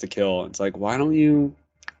bearers to kill. It's like, why don't you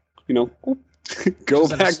go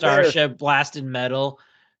just back in a starship, there. Blasted metal,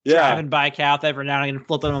 driving by Calth every now and again,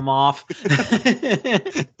 flipping them off.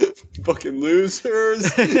 Fucking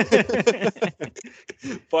losers.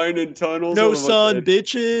 Finding tunnels. No sun,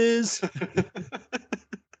 bitches.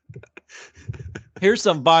 Here's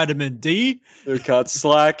some vitamin D. They're caught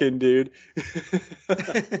slacking, dude.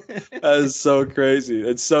 That is so crazy.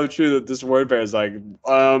 It's so true that this word bear is like,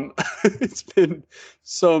 it's been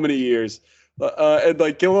so many years. And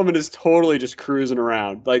like Gilliman is totally just cruising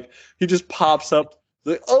around. Like he just pops up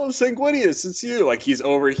like, oh, Sanguinius, it's you. Like he's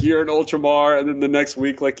over here in Ultramar, and then the next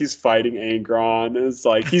week, like he's fighting Angron. And it's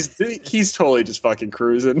like he's totally just fucking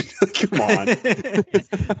cruising. Come on.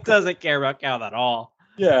 Doesn't care about Cal at all.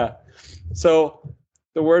 Yeah. So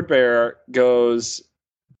the word bearer goes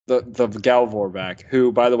the Gal Vorbeck,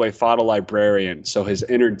 who, by the way, fought a librarian, so his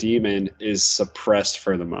inner demon is suppressed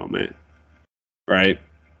for the moment. Right?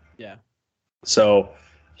 Yeah. So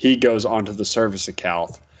he goes onto the surface of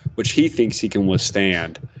Calth, which he thinks he can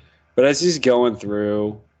withstand. But as he's going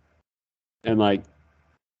through and like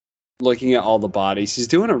looking at all the bodies, he's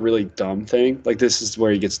doing a really dumb thing. Like this is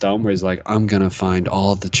where he gets dumb, where he's like, I'm gonna find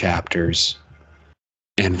all the chapters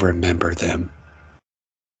and remember them.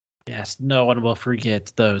 Yes, no one will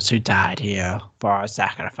forget those who died here for our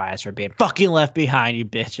sacrifice for being fucking left behind, you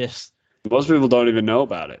bitches. Most people don't even know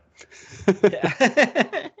about it.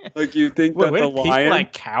 Yeah. Like you think that the lion,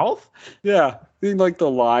 like Calth? Yeah, you think like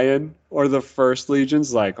the lion or the First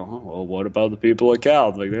Legion's like, oh well, what about the people at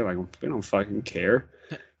Calth? Like they're like, they don't fucking care.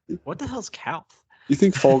 What the hell's Calth? You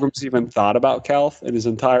think Fulgrim's even thought about Calth in his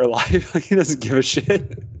entire life? Like, he doesn't give a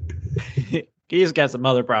shit. He's got some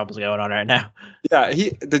other problems going on right now. Yeah,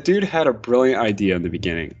 the dude had a brilliant idea in the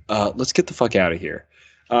beginning. Let's get the fuck out of here.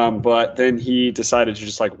 But then he decided to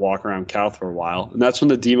just like walk around Calth for a while, and that's when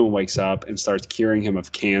the demon wakes up and starts curing him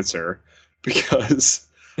of cancer because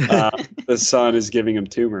the sun is giving him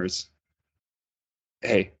tumors.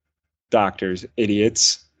 Hey, doctors,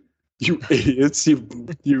 idiots. You idiots,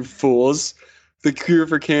 you fools. The cure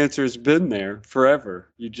for cancer has been there forever.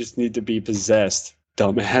 You just need to be possessed,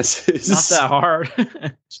 dumbasses. Not that hard.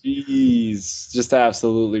 Jeez, just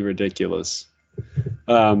absolutely ridiculous.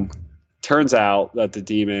 Turns out that the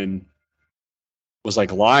demon was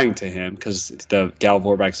like lying to him because the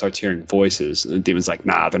Galvorback starts hearing voices, and the demon's like,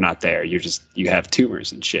 "Nah, they're not there. You have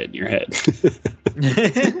tumors and shit in your head."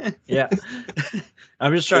 Yeah.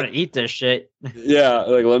 I'm just trying to eat this shit. Yeah,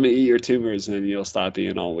 like, let me eat your tumors and you'll stop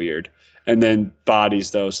being all weird. And then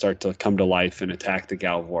bodies, though, start to come to life and attack the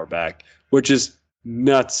Galvorback, which is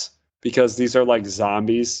nuts because these are like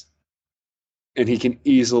zombies and he can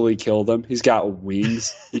easily kill them. He's got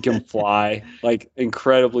wings. He can fly like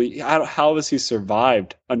incredibly. How has he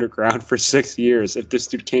survived underground for 6 years if this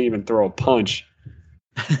dude can't even throw a punch?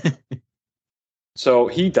 So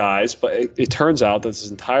he dies, but it turns out that this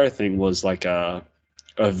entire thing was like a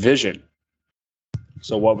vision.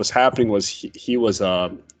 So what was happening was he was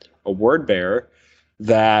a word bearer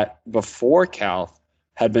that before Calth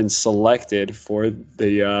had been selected for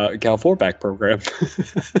the Galvorback program.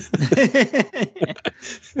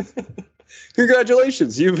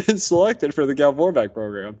 Congratulations, you've been selected for the Galvorback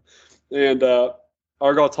program. And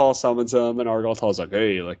Argaltal summons him, and Argaltal's like,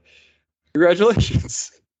 "Hey, like,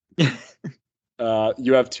 congratulations."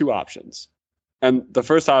 You have two options. And the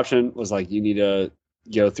first option was like, you need to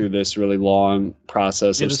go through this really long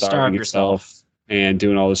process of starving yourself and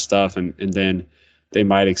doing all this stuff, and then they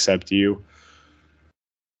might accept you.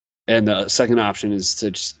 And the second option is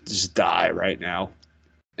to just die right now.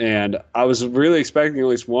 And I was really expecting at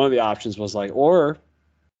least one of the options was like, or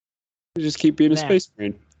you just keep being a space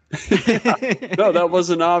marine. No, that was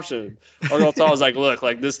an option. Argaltal was like, look,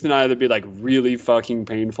 like, this can either be like really fucking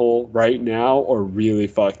painful right now or really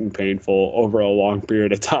fucking painful over a long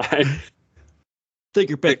period of time. Take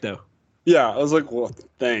your pick, though. Yeah, I was like, well,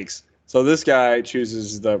 thanks. So this guy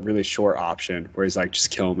chooses the really short option where he's like,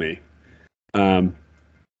 just kill me.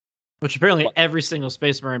 Which apparently every single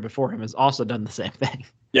Space Marine before him has also done the same thing.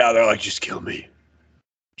 Yeah, they're like, just kill me.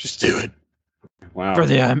 Just do it. Wow. For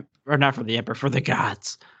the or not for the Emperor, for the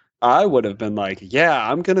gods. I would have been like,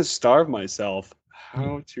 yeah, I'm going to starve myself.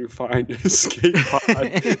 How to find an escape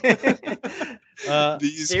pod.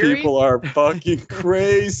 These people are fucking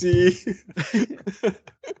crazy.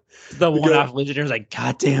 The one-off Legionnaire was like,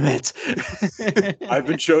 God damn it. I've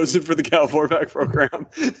been chosen for the Galvorback program.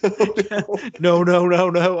 No.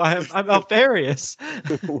 I'm Alfarius.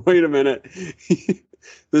 Wait a minute.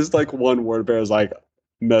 There's like one word bear is like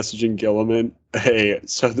messaging Gilliman, hey,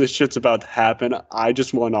 so this shit's about to happen. I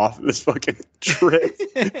just went off of this fucking trip.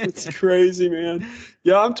 It's crazy, man.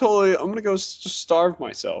 Yeah, I'm gonna go just starve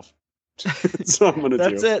myself. That's what I'm gonna do.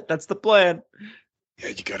 That's it. That's the plan. Yeah,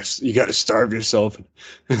 you gotta starve yourself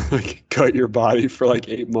and like cut your body for like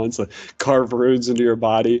 8 months, like carve runes into your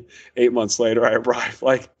body. 8 months later, I arrive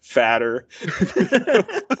like fatter.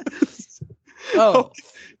 Oh,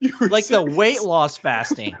 like the weight loss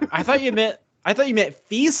fasting. I thought you meant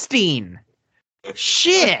feasting.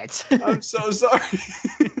 Shit. I'm so sorry.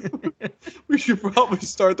 We should probably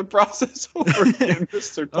start the process over again,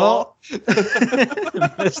 Mr. Tall.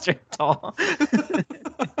 Mr. Tall.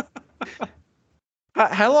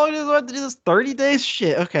 How long does it have to do this? 30 days?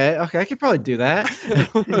 Shit. Okay. I could probably do that.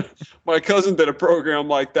 My cousin did a program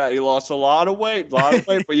like that. He lost a lot of weight, but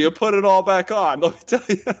you put it all back on. Let me tell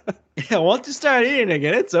you. Yeah, once you start eating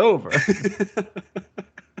again, it's over.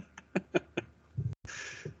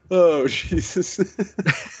 Oh, Jesus.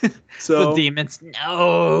 So the demons,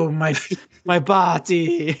 no, my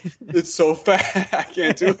body. It's so fat, I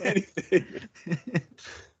can't do anything.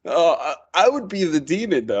 I would be the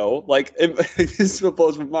demon, though. Like, if this is what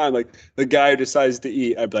blows my mind. Like, the guy who decides to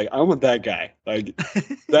eat, I'd be like, I want that guy. Like,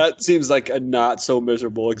 that seems like a not so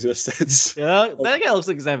miserable existence. Yeah, that guy looks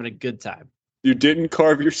like he's having a good time. You didn't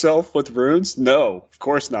carve yourself with runes? No, of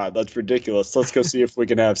course not. That's ridiculous. Let's go see if we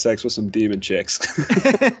can have sex with some demon chicks.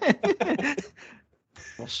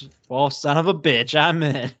 Well, son of a bitch, I'm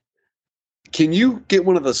in. Can you get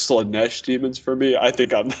one of the Slanesh demons for me? I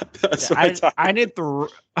think I'm not. That's I need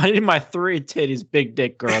my 3 titties big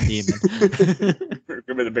dick girl demon.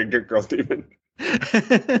 Give me the big dick girl demon.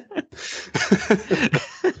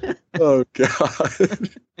 Oh God.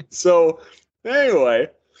 So Anyway,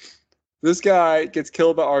 this guy gets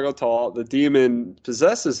killed by Argotal. The demon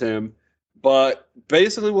possesses him, but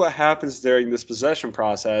basically what happens during this possession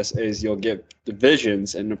process is you'll get the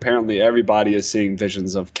visions, and apparently everybody is seeing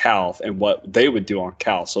visions of Calth and what they would do on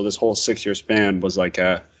Calth. So this whole 6-year span was like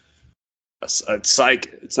a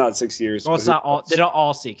psych. It's not 6 years. Well, it's not all. They don't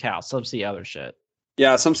all see Cal. Some see other shit.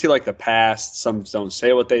 Yeah, some see like the past. Some don't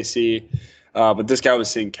say what they see. But this guy was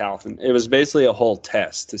seeing Calth, and it was basically a whole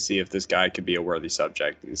test to see if this guy could be a worthy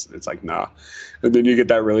subject. It's like, nah. And then you get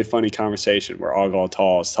that really funny conversation where Argal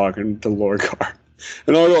Tal is talking to Lorgar.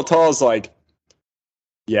 And Argal Tal is like,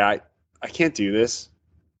 yeah, I can't do this.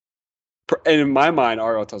 And in my mind,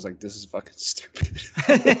 Argal Tal's like, this is fucking stupid.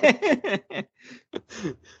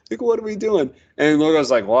 Like, what are we doing? And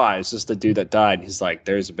Lorgar's like, why? It's just the dude that died. And he's like,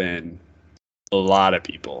 there's been a lot of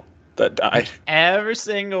people that died. Every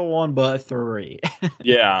single one but 3.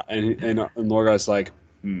 Yeah, and Lorgar's like,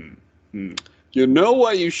 you know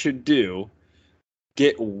what you should do?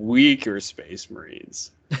 Get weaker Space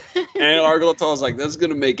Marines. And Argalatal's like, that's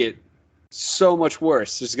gonna make it so much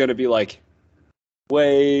worse. There's gonna be like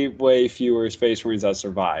way fewer Space Marines that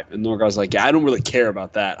survive. And Lorgar's like, yeah, I don't really care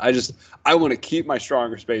about that. I want to keep my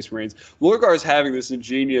stronger Space Marines. Lorgar's having this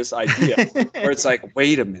ingenious idea where it's like,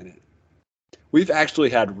 wait a minute. We've actually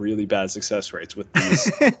had really bad success rates with these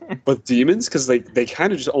with demons because they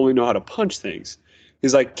kind of just only know how to punch things.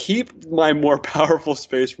 He's like, keep my more powerful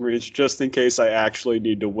Space Marines just in case I actually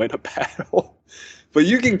need to win a battle. But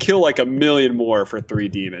you can kill like 1 million more for 3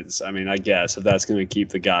 demons. I mean, I guess if that's going to keep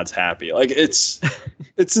the gods happy. Like, it's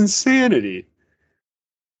insanity.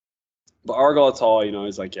 But Argal,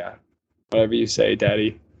 he's like, yeah, whatever you say,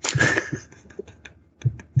 daddy.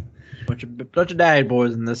 Bunch of daddy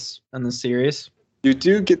boys in this series. You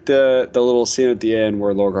do get the little scene at the end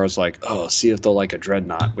where Lorgar's like, oh, see if they'll like a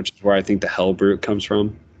dreadnought, which is where I think the Hellbrute comes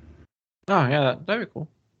from. Oh, yeah, that'd be cool.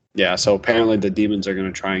 Yeah, so apparently the demons are going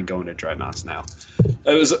to try and go into dreadnoughts now.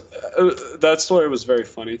 That story was very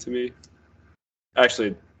funny to me.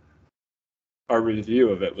 Actually, our review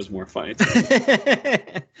of it was more funny to me.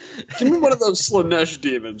 Give me one of those Slanesh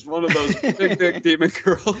demons, one of those big demon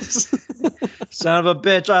girls. Son of a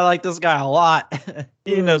bitch, I like this guy a lot.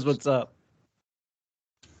 He knows what's up.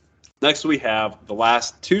 Next we have the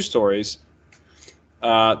last 2 stories.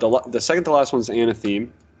 The second to last one's Anatheme.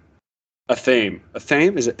 A theme.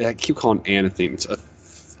 Is it? I keep calling Anatheme. It's a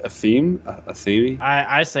theme. A theme.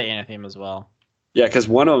 I say Anatheme as well. Yeah, because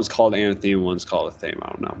one of them's called Anatheme, one's called a theme. I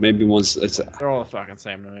don't know. Maybe one's they're all the fucking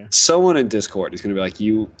same to me. Someone in Discord is gonna be like,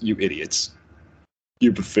 you idiots,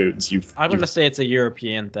 you buffoons, I'm gonna say it's a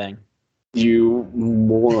European thing. You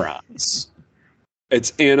morons.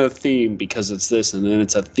 It's Anatheme because it's this, and then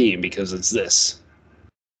it's a theme because it's this.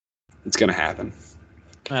 It's gonna happen.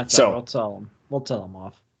 That's so we'll tell them. We'll tell them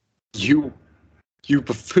off. You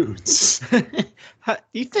buffoons.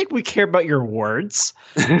 You think we care about your words?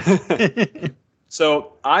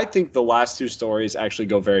 So I think the last 2 stories actually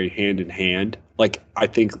go very hand in hand. Like, I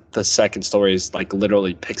think the second story is like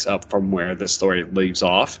literally picks up from where the story leaves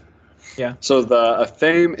off. Yeah. So the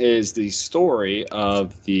theme is the story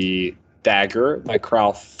of the dagger that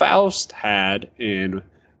Král Faust had in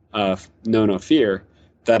Know No Fear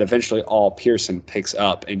that eventually All Pearson picks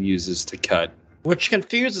up and uses to cut. Which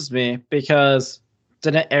confuses me because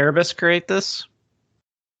didn't Erebus create this?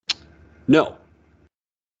 No.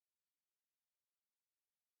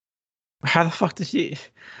 How the fuck did he?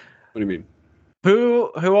 What do you mean?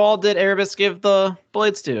 Who all did Erebus give the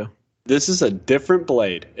blades to? This is a different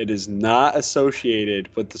blade. It is not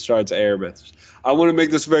associated with the shards of Erebus. I want to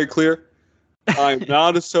make this very clear. I'm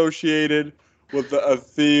not associated with a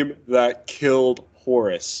theme that killed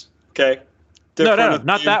Horus. Okay? No,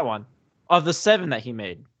 not that one. Of the 7 that he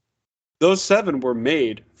made. Those 7 were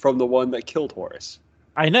made from the one that killed Horus.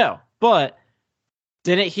 I know, but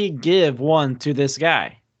didn't he give one to this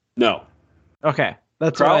guy? No. Okay,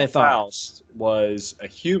 that's what I thought. Král Faust was a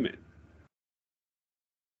human.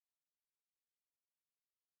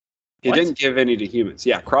 He didn't give any to humans.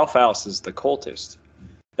 Yeah, Král Faust is the cultist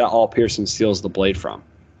that All Pearson steals the blade from.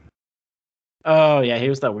 Oh, yeah, he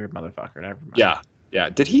was that weird motherfucker. Never mind. Yeah.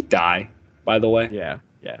 Did he die, by the way? Yeah.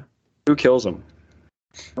 Who kills him?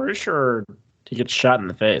 Pretty sure he gets shot in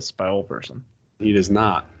the face by All Pearson. He does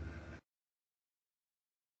not.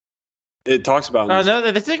 It talks about...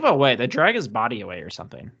 No, they think about way. They drag his body away or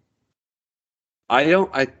something. They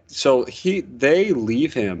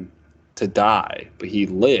leave him to die, but he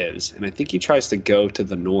lives, and I think he tries to go to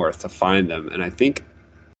the north to find them, and I think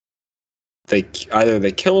they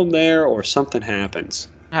kill him there or something happens.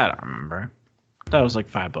 I don't remember. That was like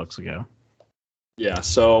 5 books ago. Yeah,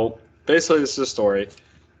 so basically this is a story.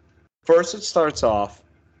 First, it starts off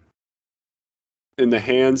in the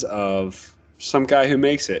hands of some guy who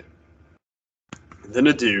makes it. Then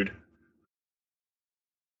a dude.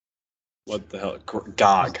 What the hell?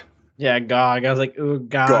 Gog. Yeah, Gog. I was like, ooh,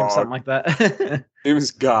 Gog, something like that. Name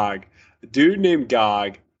is Gog. A dude named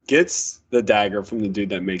Gog gets the dagger from the dude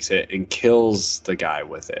that makes it and kills the guy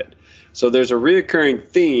with it. So there's a reoccurring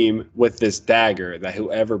theme with this dagger that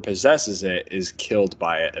whoever possesses it is killed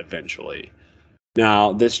by it eventually.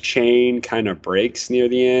 Now, this chain kind of breaks near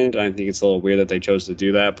the end. I think it's a little weird that they chose to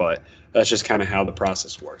do that, but that's just kind of how the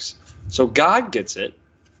process works. So Gog gets it.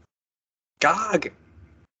 Gog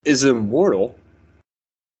is immortal.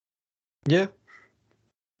 Yeah.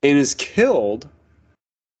 And is killed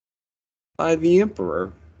by the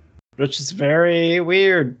Emperor. Which is very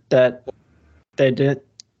weird that they did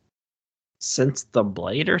since the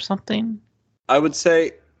blade or something. I would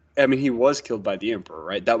say, I mean, he was killed by the Emperor,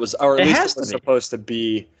 right? That was, or at least it was supposed to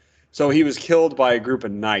be. So he was killed by a group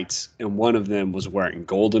of knights, and one of them was wearing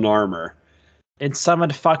golden armor. It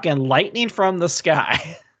summoned fucking lightning from the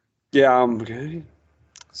sky. Yeah, okay.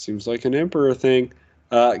 Seems like an Emperor thing.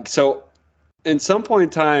 So, in some point in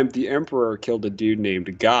time, the Emperor killed a dude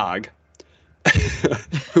named Gog,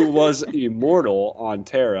 who was immortal on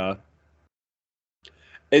Terra.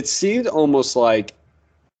 It seemed almost like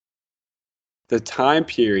the time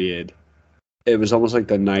period, it was almost like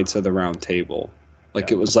the Knights of the Round Table.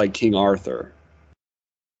 Like It was like King Arthur.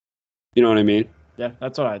 You know what I mean? Yeah,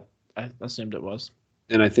 that's what I assumed it was.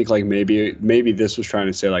 And I think like maybe this was trying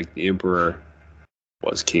to say like the Emperor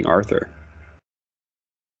was King Arthur.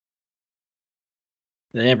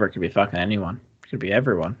 The Emperor could be fucking anyone. It could be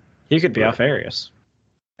everyone. He could be Alfarius.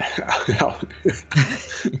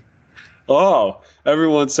 Oh,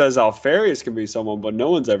 everyone says Alfarius can be someone, but no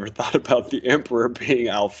one's ever thought about the Emperor being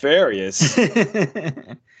Alfarius.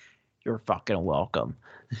 You're fucking welcome.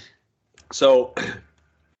 So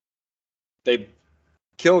they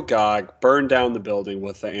kill Gog, burn down the building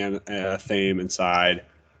with the Thame inside.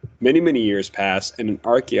 Many, many years pass, and an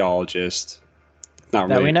archaeologist, not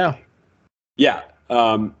that really, we know. Yeah,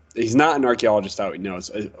 he's not an archaeologist that we know.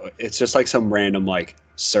 It's just like some random like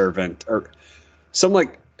servant or some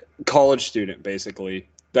like college student basically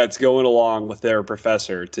that's going along with their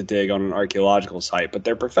professor to dig on an archaeological site. But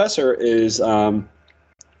their professor is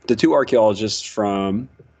the two archaeologists from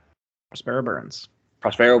Prospero Burns.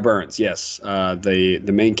 Prospero Burns, yes.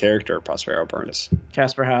 The main character of Prospero Burns.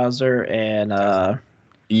 Casper Hauser and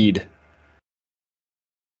Eid.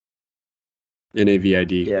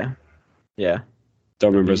 Navid. Yeah. Yeah.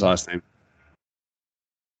 Don't remember his last name.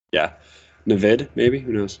 Yeah. Navid, maybe?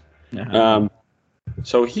 Who knows? Yeah.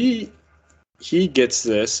 So he gets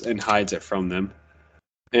this and hides it from them.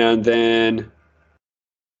 And then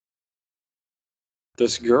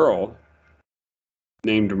this girl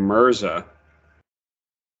named Mirza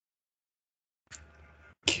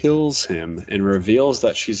kills him and reveals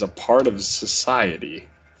that she's a part of society.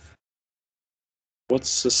 What's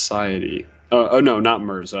society? Oh no, not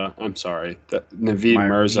Mirza. I'm sorry. Navid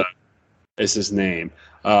Mirza is his name.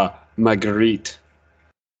 Marguerite.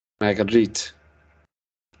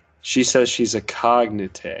 She says she's a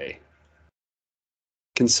cognate.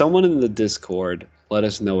 Can someone in the Discord let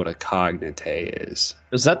us know what a cognate is?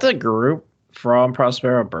 Is that the group from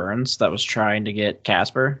Prospero Burns that was trying to get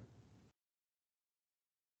Casper?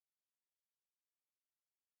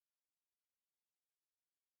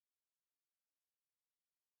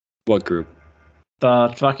 What group?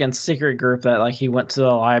 The fucking secret group that like he went to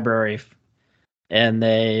the library and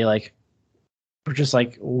they like were just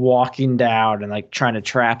like walking down and like trying to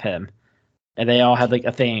trap him, and they all had like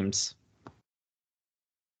a themes.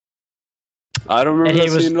 I don't remember.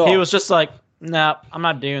 And he was just like, "No, I'm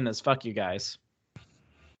not doing this. Fuck you guys."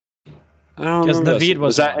 I don't remember. Navid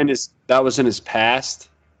was that in his? That was in his past.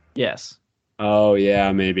 Yes. Oh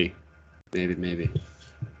yeah, maybe.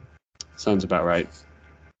 Sounds about right.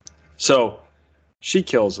 So she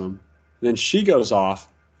kills him. Then she goes off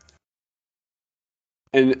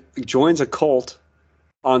and joins a cult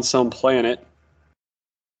on some planet.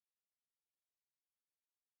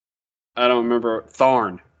 I don't remember.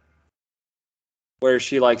 Tharn. Where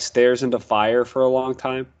she like stares into fire for a long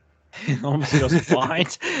time. Almost goes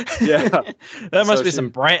blind. Yeah. That must be some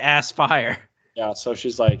bright ass fire. Yeah, so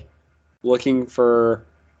she's like looking for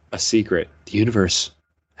a secret. The universe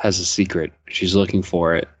has a secret. She's looking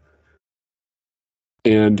for it.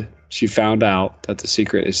 And she found out that the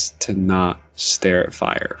secret is to not stare at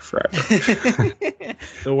fire forever.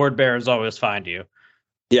 The word bearers always find you.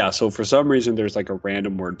 Yeah, so for some reason there's like a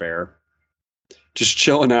random word bearer just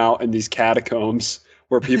chilling out in these catacombs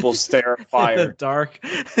where people stare at fire. Dark.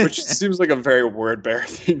 Which seems like a very word bear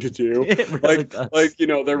thing to do. It really does. Like, you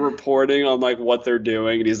know, they're reporting on like what they're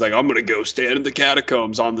doing, and he's like, I'm gonna go stand in the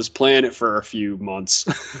catacombs on this planet for a few months.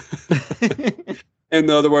 And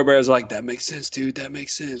the other word bear is like, that makes sense, dude. That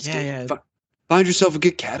makes sense. Yeah, dude. yeah. Find yourself a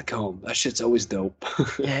good catacomb. That shit's always dope.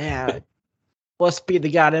 Yeah. Let's be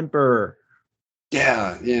the God Emperor.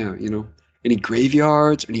 Yeah, you know. Any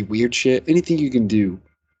graveyards, any weird shit, anything you can do.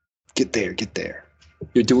 Get there.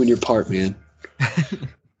 You're doing your part, man.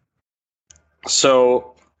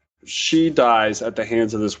 So she dies at the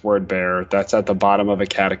hands of this word bearer that's at the bottom of a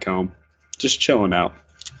catacomb, just chilling out.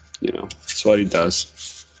 You know, that's what he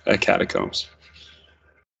does at catacombs.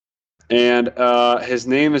 And his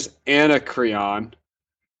name is Anacreon,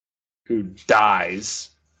 who dies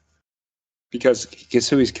because guess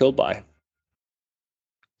who he's killed by?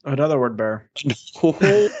 Another word bear.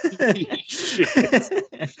 Holy shit.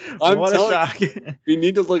 What a shock. We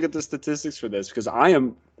need to look at the statistics for this because I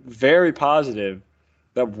am very positive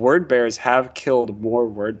that word bears have killed more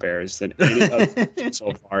word bears than any other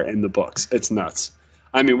so far in the books. It's nuts.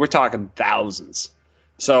 I mean, we're talking thousands.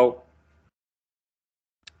 So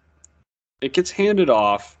it gets handed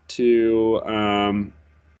off to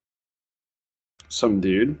some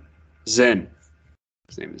dude, Zen.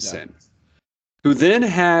 His name is Zen. Who then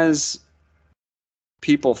has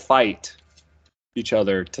people fight each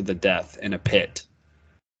other to the death in a pit.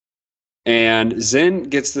 And Zen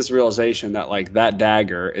gets this realization that like that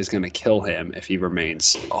dagger is going to kill him if he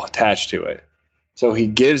remains attached to it. So he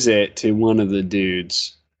gives it to one of the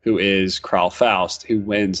dudes who is Král Faust, who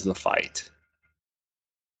wins the fight.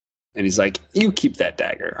 And he's like, you keep that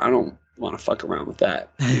dagger. I don't want to fuck around with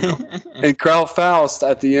that. You know? And Král Faust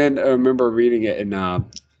at the end, I remember reading it in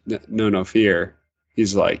No Fear.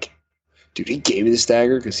 He's like, dude, he gave me this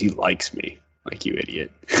dagger because he likes me. Like, you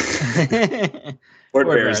idiot. Word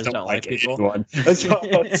bears don't like anyone. That's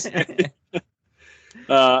what I'm saying.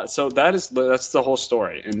 So that's the whole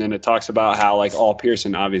story. And then it talks about how like All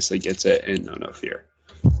Pearson obviously gets it in No Fear.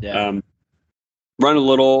 Yeah. Run a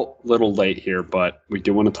little late here, but we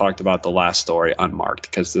do want to talk about the last story, Unmarked,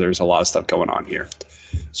 because there's a lot of stuff going on here.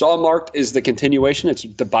 So Unmarked is the continuation. It's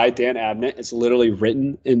by Dan Abnett. It's literally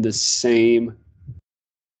written in the same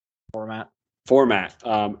format.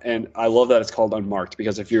 And I love that it's called Unmarked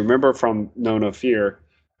because if you remember from No Fear,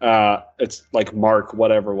 it's like Mark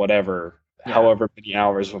whatever, however many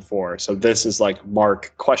hours before. So this is like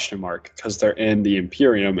Mark ? Because they're in the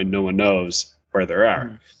Imperium and no one knows where they are.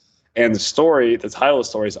 Mm-hmm. And the title of the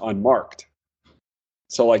story is Unmarked.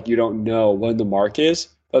 So like you don't know when the mark is,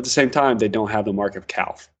 but at the same time they don't have the Mark of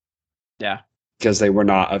Calth. Yeah. Because they were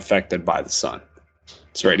not affected by the sun.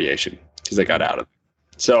 It's radiation because they got out of it.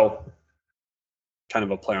 So kind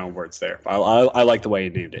of a play on words there. I like the way he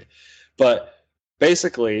named it. But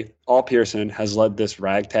basically, All Pearson has led this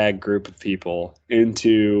ragtag group of people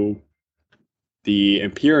into the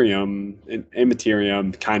Imperium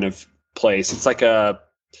kind of place. It's like a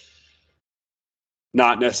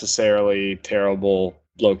not necessarily terrible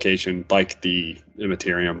location like the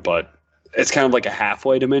Immaterium, but it's kind of like a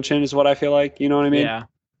halfway dimension is what I feel like. You know what I mean? Yeah.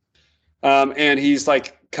 And he's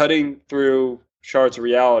like cutting through shards of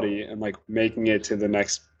reality and like making it to the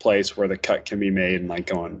next place where the cut can be made and like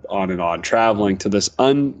going on and on, traveling to this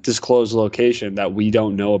undisclosed location that we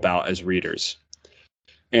don't know about as readers.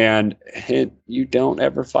 And hint, you don't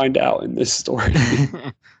ever find out in this story.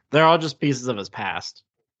 They're all just pieces of his past.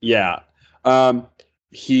 Yeah.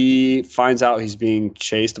 He finds out he's being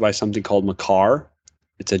chased by something called Makar.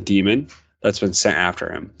 It's a demon that's been sent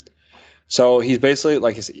after him. So he's basically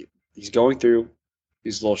like he's going through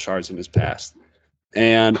these little shards in his past.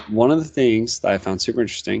 And one of the things that I found super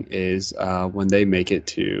interesting is when they make it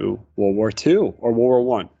to World War II or World War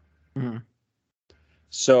One. Mm-hmm.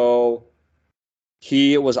 So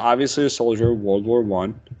he was obviously a soldier in World War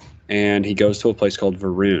One, and he goes to a place called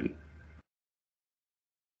Varun.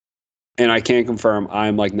 And I can confirm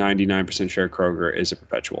I'm like 99% sure Kroger is a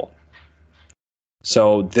perpetual.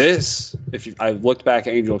 So this, I looked back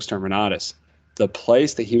at Angel Exterminatus, the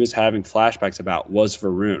place that he was having flashbacks about was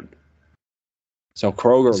Varun. So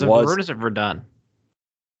Kroger was. Varun is it Verdun? I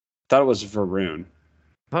thought it was Varun.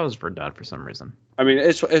 I thought it was Verdun for some reason. I mean,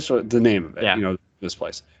 it's the name of it. Yeah. You know, this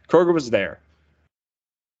place. Kroger was there,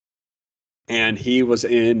 and he was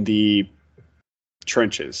in the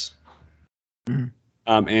trenches. Mm-hmm.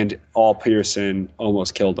 And All Pearson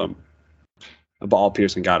almost killed him. But All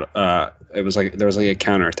Pearson got it was like there was like a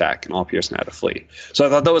counterattack, and All Pearson had to flee. So I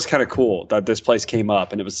thought that was kind of cool that this place came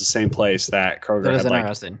up, and it was the same place that Kroger that was had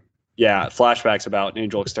interesting. Yeah, flashbacks about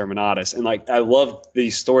Angel Exterminatus, and like I love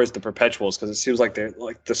these stories, the perpetuals, because it seems like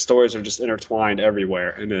the stories are just intertwined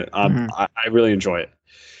everywhere, and I really enjoy it.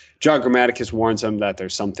 John Grammaticus warns them that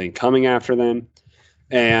there's something coming after them,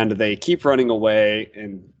 and they keep running away,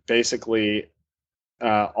 and basically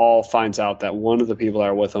all finds out that one of the people that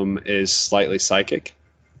are with them is slightly psychic,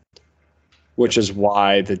 which is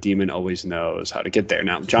why the demon always knows how to get there.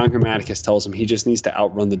 Now, John Grammaticus tells him he just needs to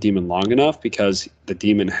outrun the demon long enough because the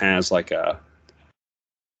demon has like a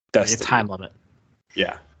destiny. A time limit.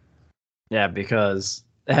 Yeah. Yeah, because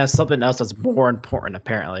it has something else that's more important,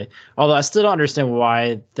 apparently. Although I still don't understand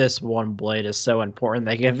why this one blade is so important.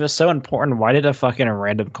 Like, if it's so important, why did a fucking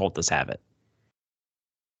random cultist have it?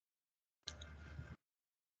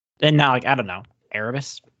 And now, like, I don't know,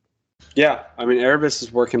 Erebus? Yeah, I mean, Erebus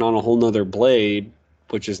is working on a whole nother blade,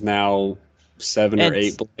 which is now 7 or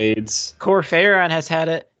 8 blades. Corpharion has had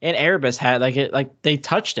it, and Erebus had it. Like they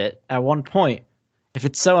touched it at one point. If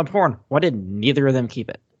it's so important, why did neither of them keep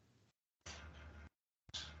it?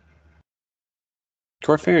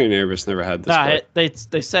 Corpharion and Erebus never had this.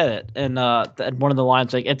 They said it in one of the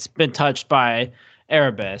lines, like it's been touched by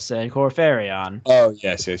Erebus and Corpharion. Oh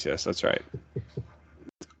yes, that's right.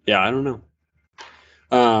 Yeah, I don't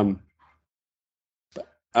know.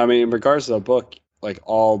 I mean, in regards to the book, like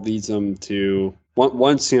all leads them to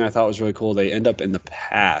one scene I thought was really cool. They end up in the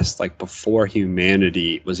past, like before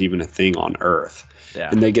humanity was even a thing on Earth. Yeah.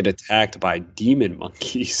 And they get attacked by demon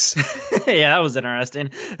monkeys. Yeah, that was interesting.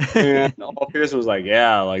 And all Pearson was like,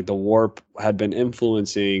 yeah, like the warp had been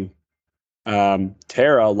influencing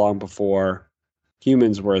Terra long before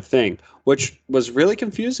humans were a thing, which was really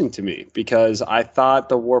confusing to me because I thought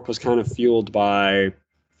the warp was kind of fueled by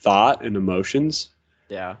thought and emotions.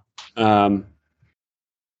 Yeah.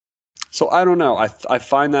 So I don't know. I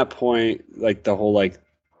find that point, like the whole like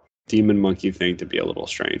demon monkey thing, to be a little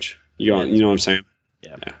strange. You know what I'm saying?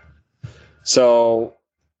 Yeah. So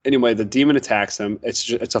anyway, the demon attacks them.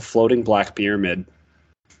 It's a floating black pyramid.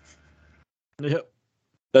 Yep.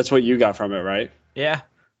 That's what you got from it, right? Yeah.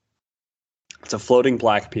 It's a floating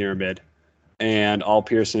black pyramid, and all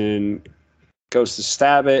Pearson goes to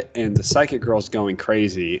stab it, and the psychic girl's going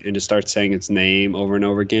crazy and just starts saying its name over and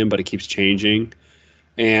over again, but it keeps changing.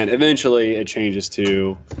 And eventually it changes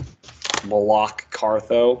to Mark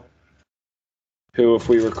Calth, who, if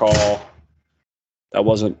we recall, that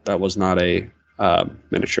was not a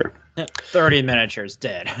miniature. 30 miniatures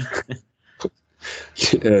dead.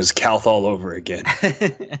 It was Calth all over again.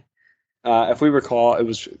 If we recall,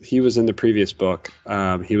 he was in the previous book.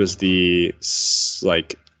 He was the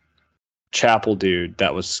like chapel dude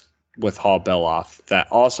that was with Hall Beloff that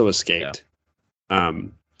also escaped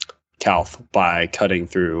Calth by cutting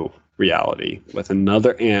through reality with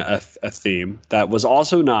another a theme that was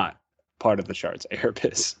also not part of the charts.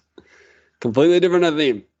 Erebus, completely different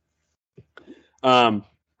theme. So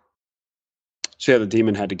yeah, the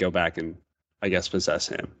demon had to go back and I guess possess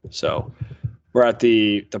him. So we're at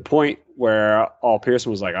the point where all Pearson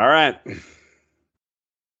was like, all right,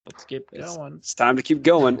 let's keep going. It's time to keep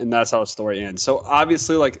going. And that's how the story ends. So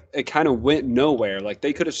obviously, like, it kind of went nowhere. Like,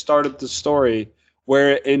 they could have started the story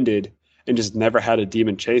where it ended and just never had a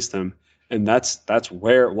demon chase them. And that's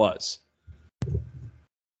where it was.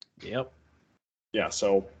 Yep. Yeah,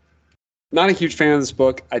 so not a huge fan of this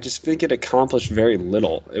book. I just think it accomplished very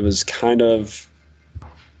little. It was kind of...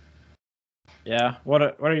 Yeah. What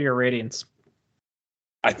are your ratings?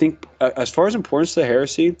 I think, as far as importance to the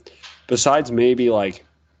heresy, besides maybe, like,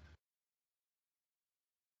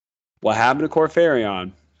 what happened to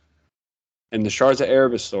Corpharion and the Shards of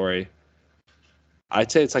Erebus story,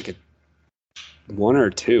 I'd say it's like a 1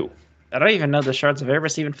 or 2. I don't even know the Shards of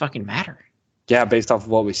Erebus even fucking matter. Yeah, based off of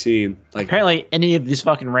what we see. Like, apparently any of these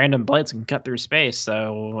fucking random blades can cut through space,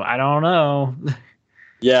 so I don't know.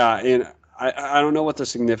 Yeah, and I don't know what the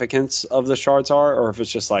significance of the shards are, or if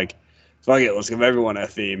it's just like, fuck it, let's give everyone a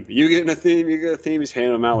theme. You get a theme, you get a theme. He's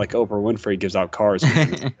handing them out like Oprah Winfrey gives out cars.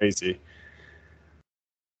 It's crazy.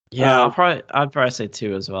 Yeah, I'd probably say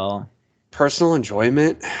 2 as well. Personal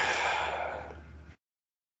enjoyment, like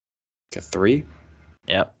a 3.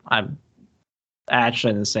 Yep, I'm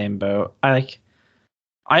actually in the same boat.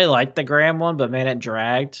 I like the Graham one, but man, it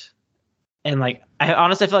dragged. And like, I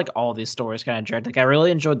honestly feel like all these stories kind of dragged. Like, I really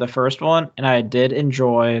enjoyed the first one, and I did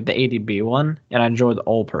enjoy the ADB one, and I enjoyed the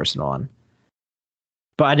old person one.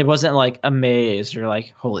 But it wasn't like amazed or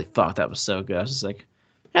like, holy fuck, that was so good. I was just like,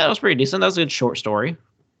 yeah, that was pretty decent. That was a good short story.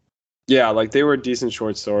 Yeah, like they were decent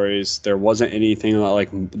short stories. There wasn't anything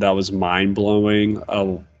that was mind blowing.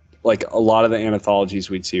 Like a lot of the anthologies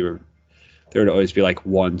we'd see there would always be like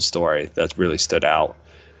one story that really stood out.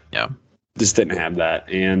 Yeah. Just didn't have that,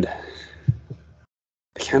 and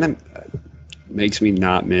it kind of makes me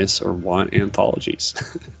not miss or want anthologies.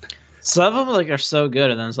 Some of them like are so good,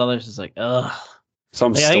 and then some others is like, ugh.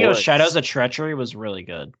 Some Like, I think it was stories. Shadows of Treachery was really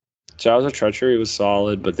good. Shadows of Treachery was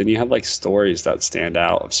solid, but then you have like stories that stand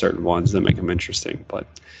out of certain ones that make them interesting. But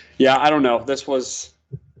yeah, I don't know. It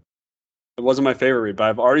wasn't my favorite read, but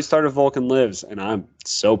I've already started Vulcan Lives, and I'm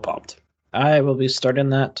so pumped. I will be starting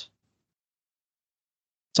that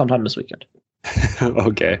sometime this weekend.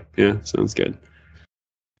 Okay, yeah, sounds good.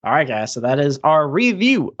 All right, guys. So that is our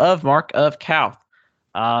review of Mark of Calth.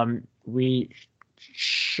 We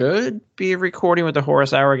should be recording with the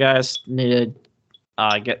Horus Hour, guys. Need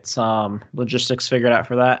to get some logistics figured out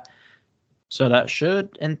for that. So that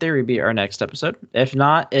should, in theory, be our next episode. If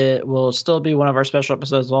not, it will still be one of our special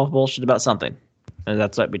episodes of bullshit about something. And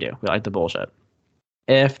that's what we do. We like the bullshit.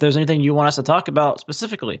 If there's anything you want us to talk about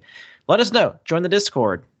specifically, let us know. Join the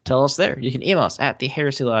Discord. Tell us there. You can email us at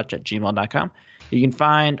theheresielodge@gmail.com. You can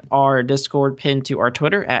find our Discord pinned to our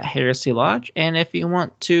Twitter at Heresy Lodge. And if you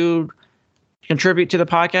want to contribute to the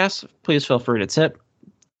podcast, please feel free to tip.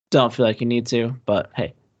 Don't feel like you need to, but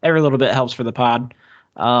hey, every little bit helps for the pod.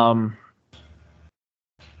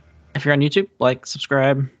 If you're on YouTube, like,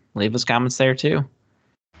 subscribe, leave us comments there too.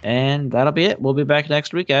 And that'll be it. We'll be back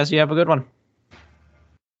next week, guys. You have a good one.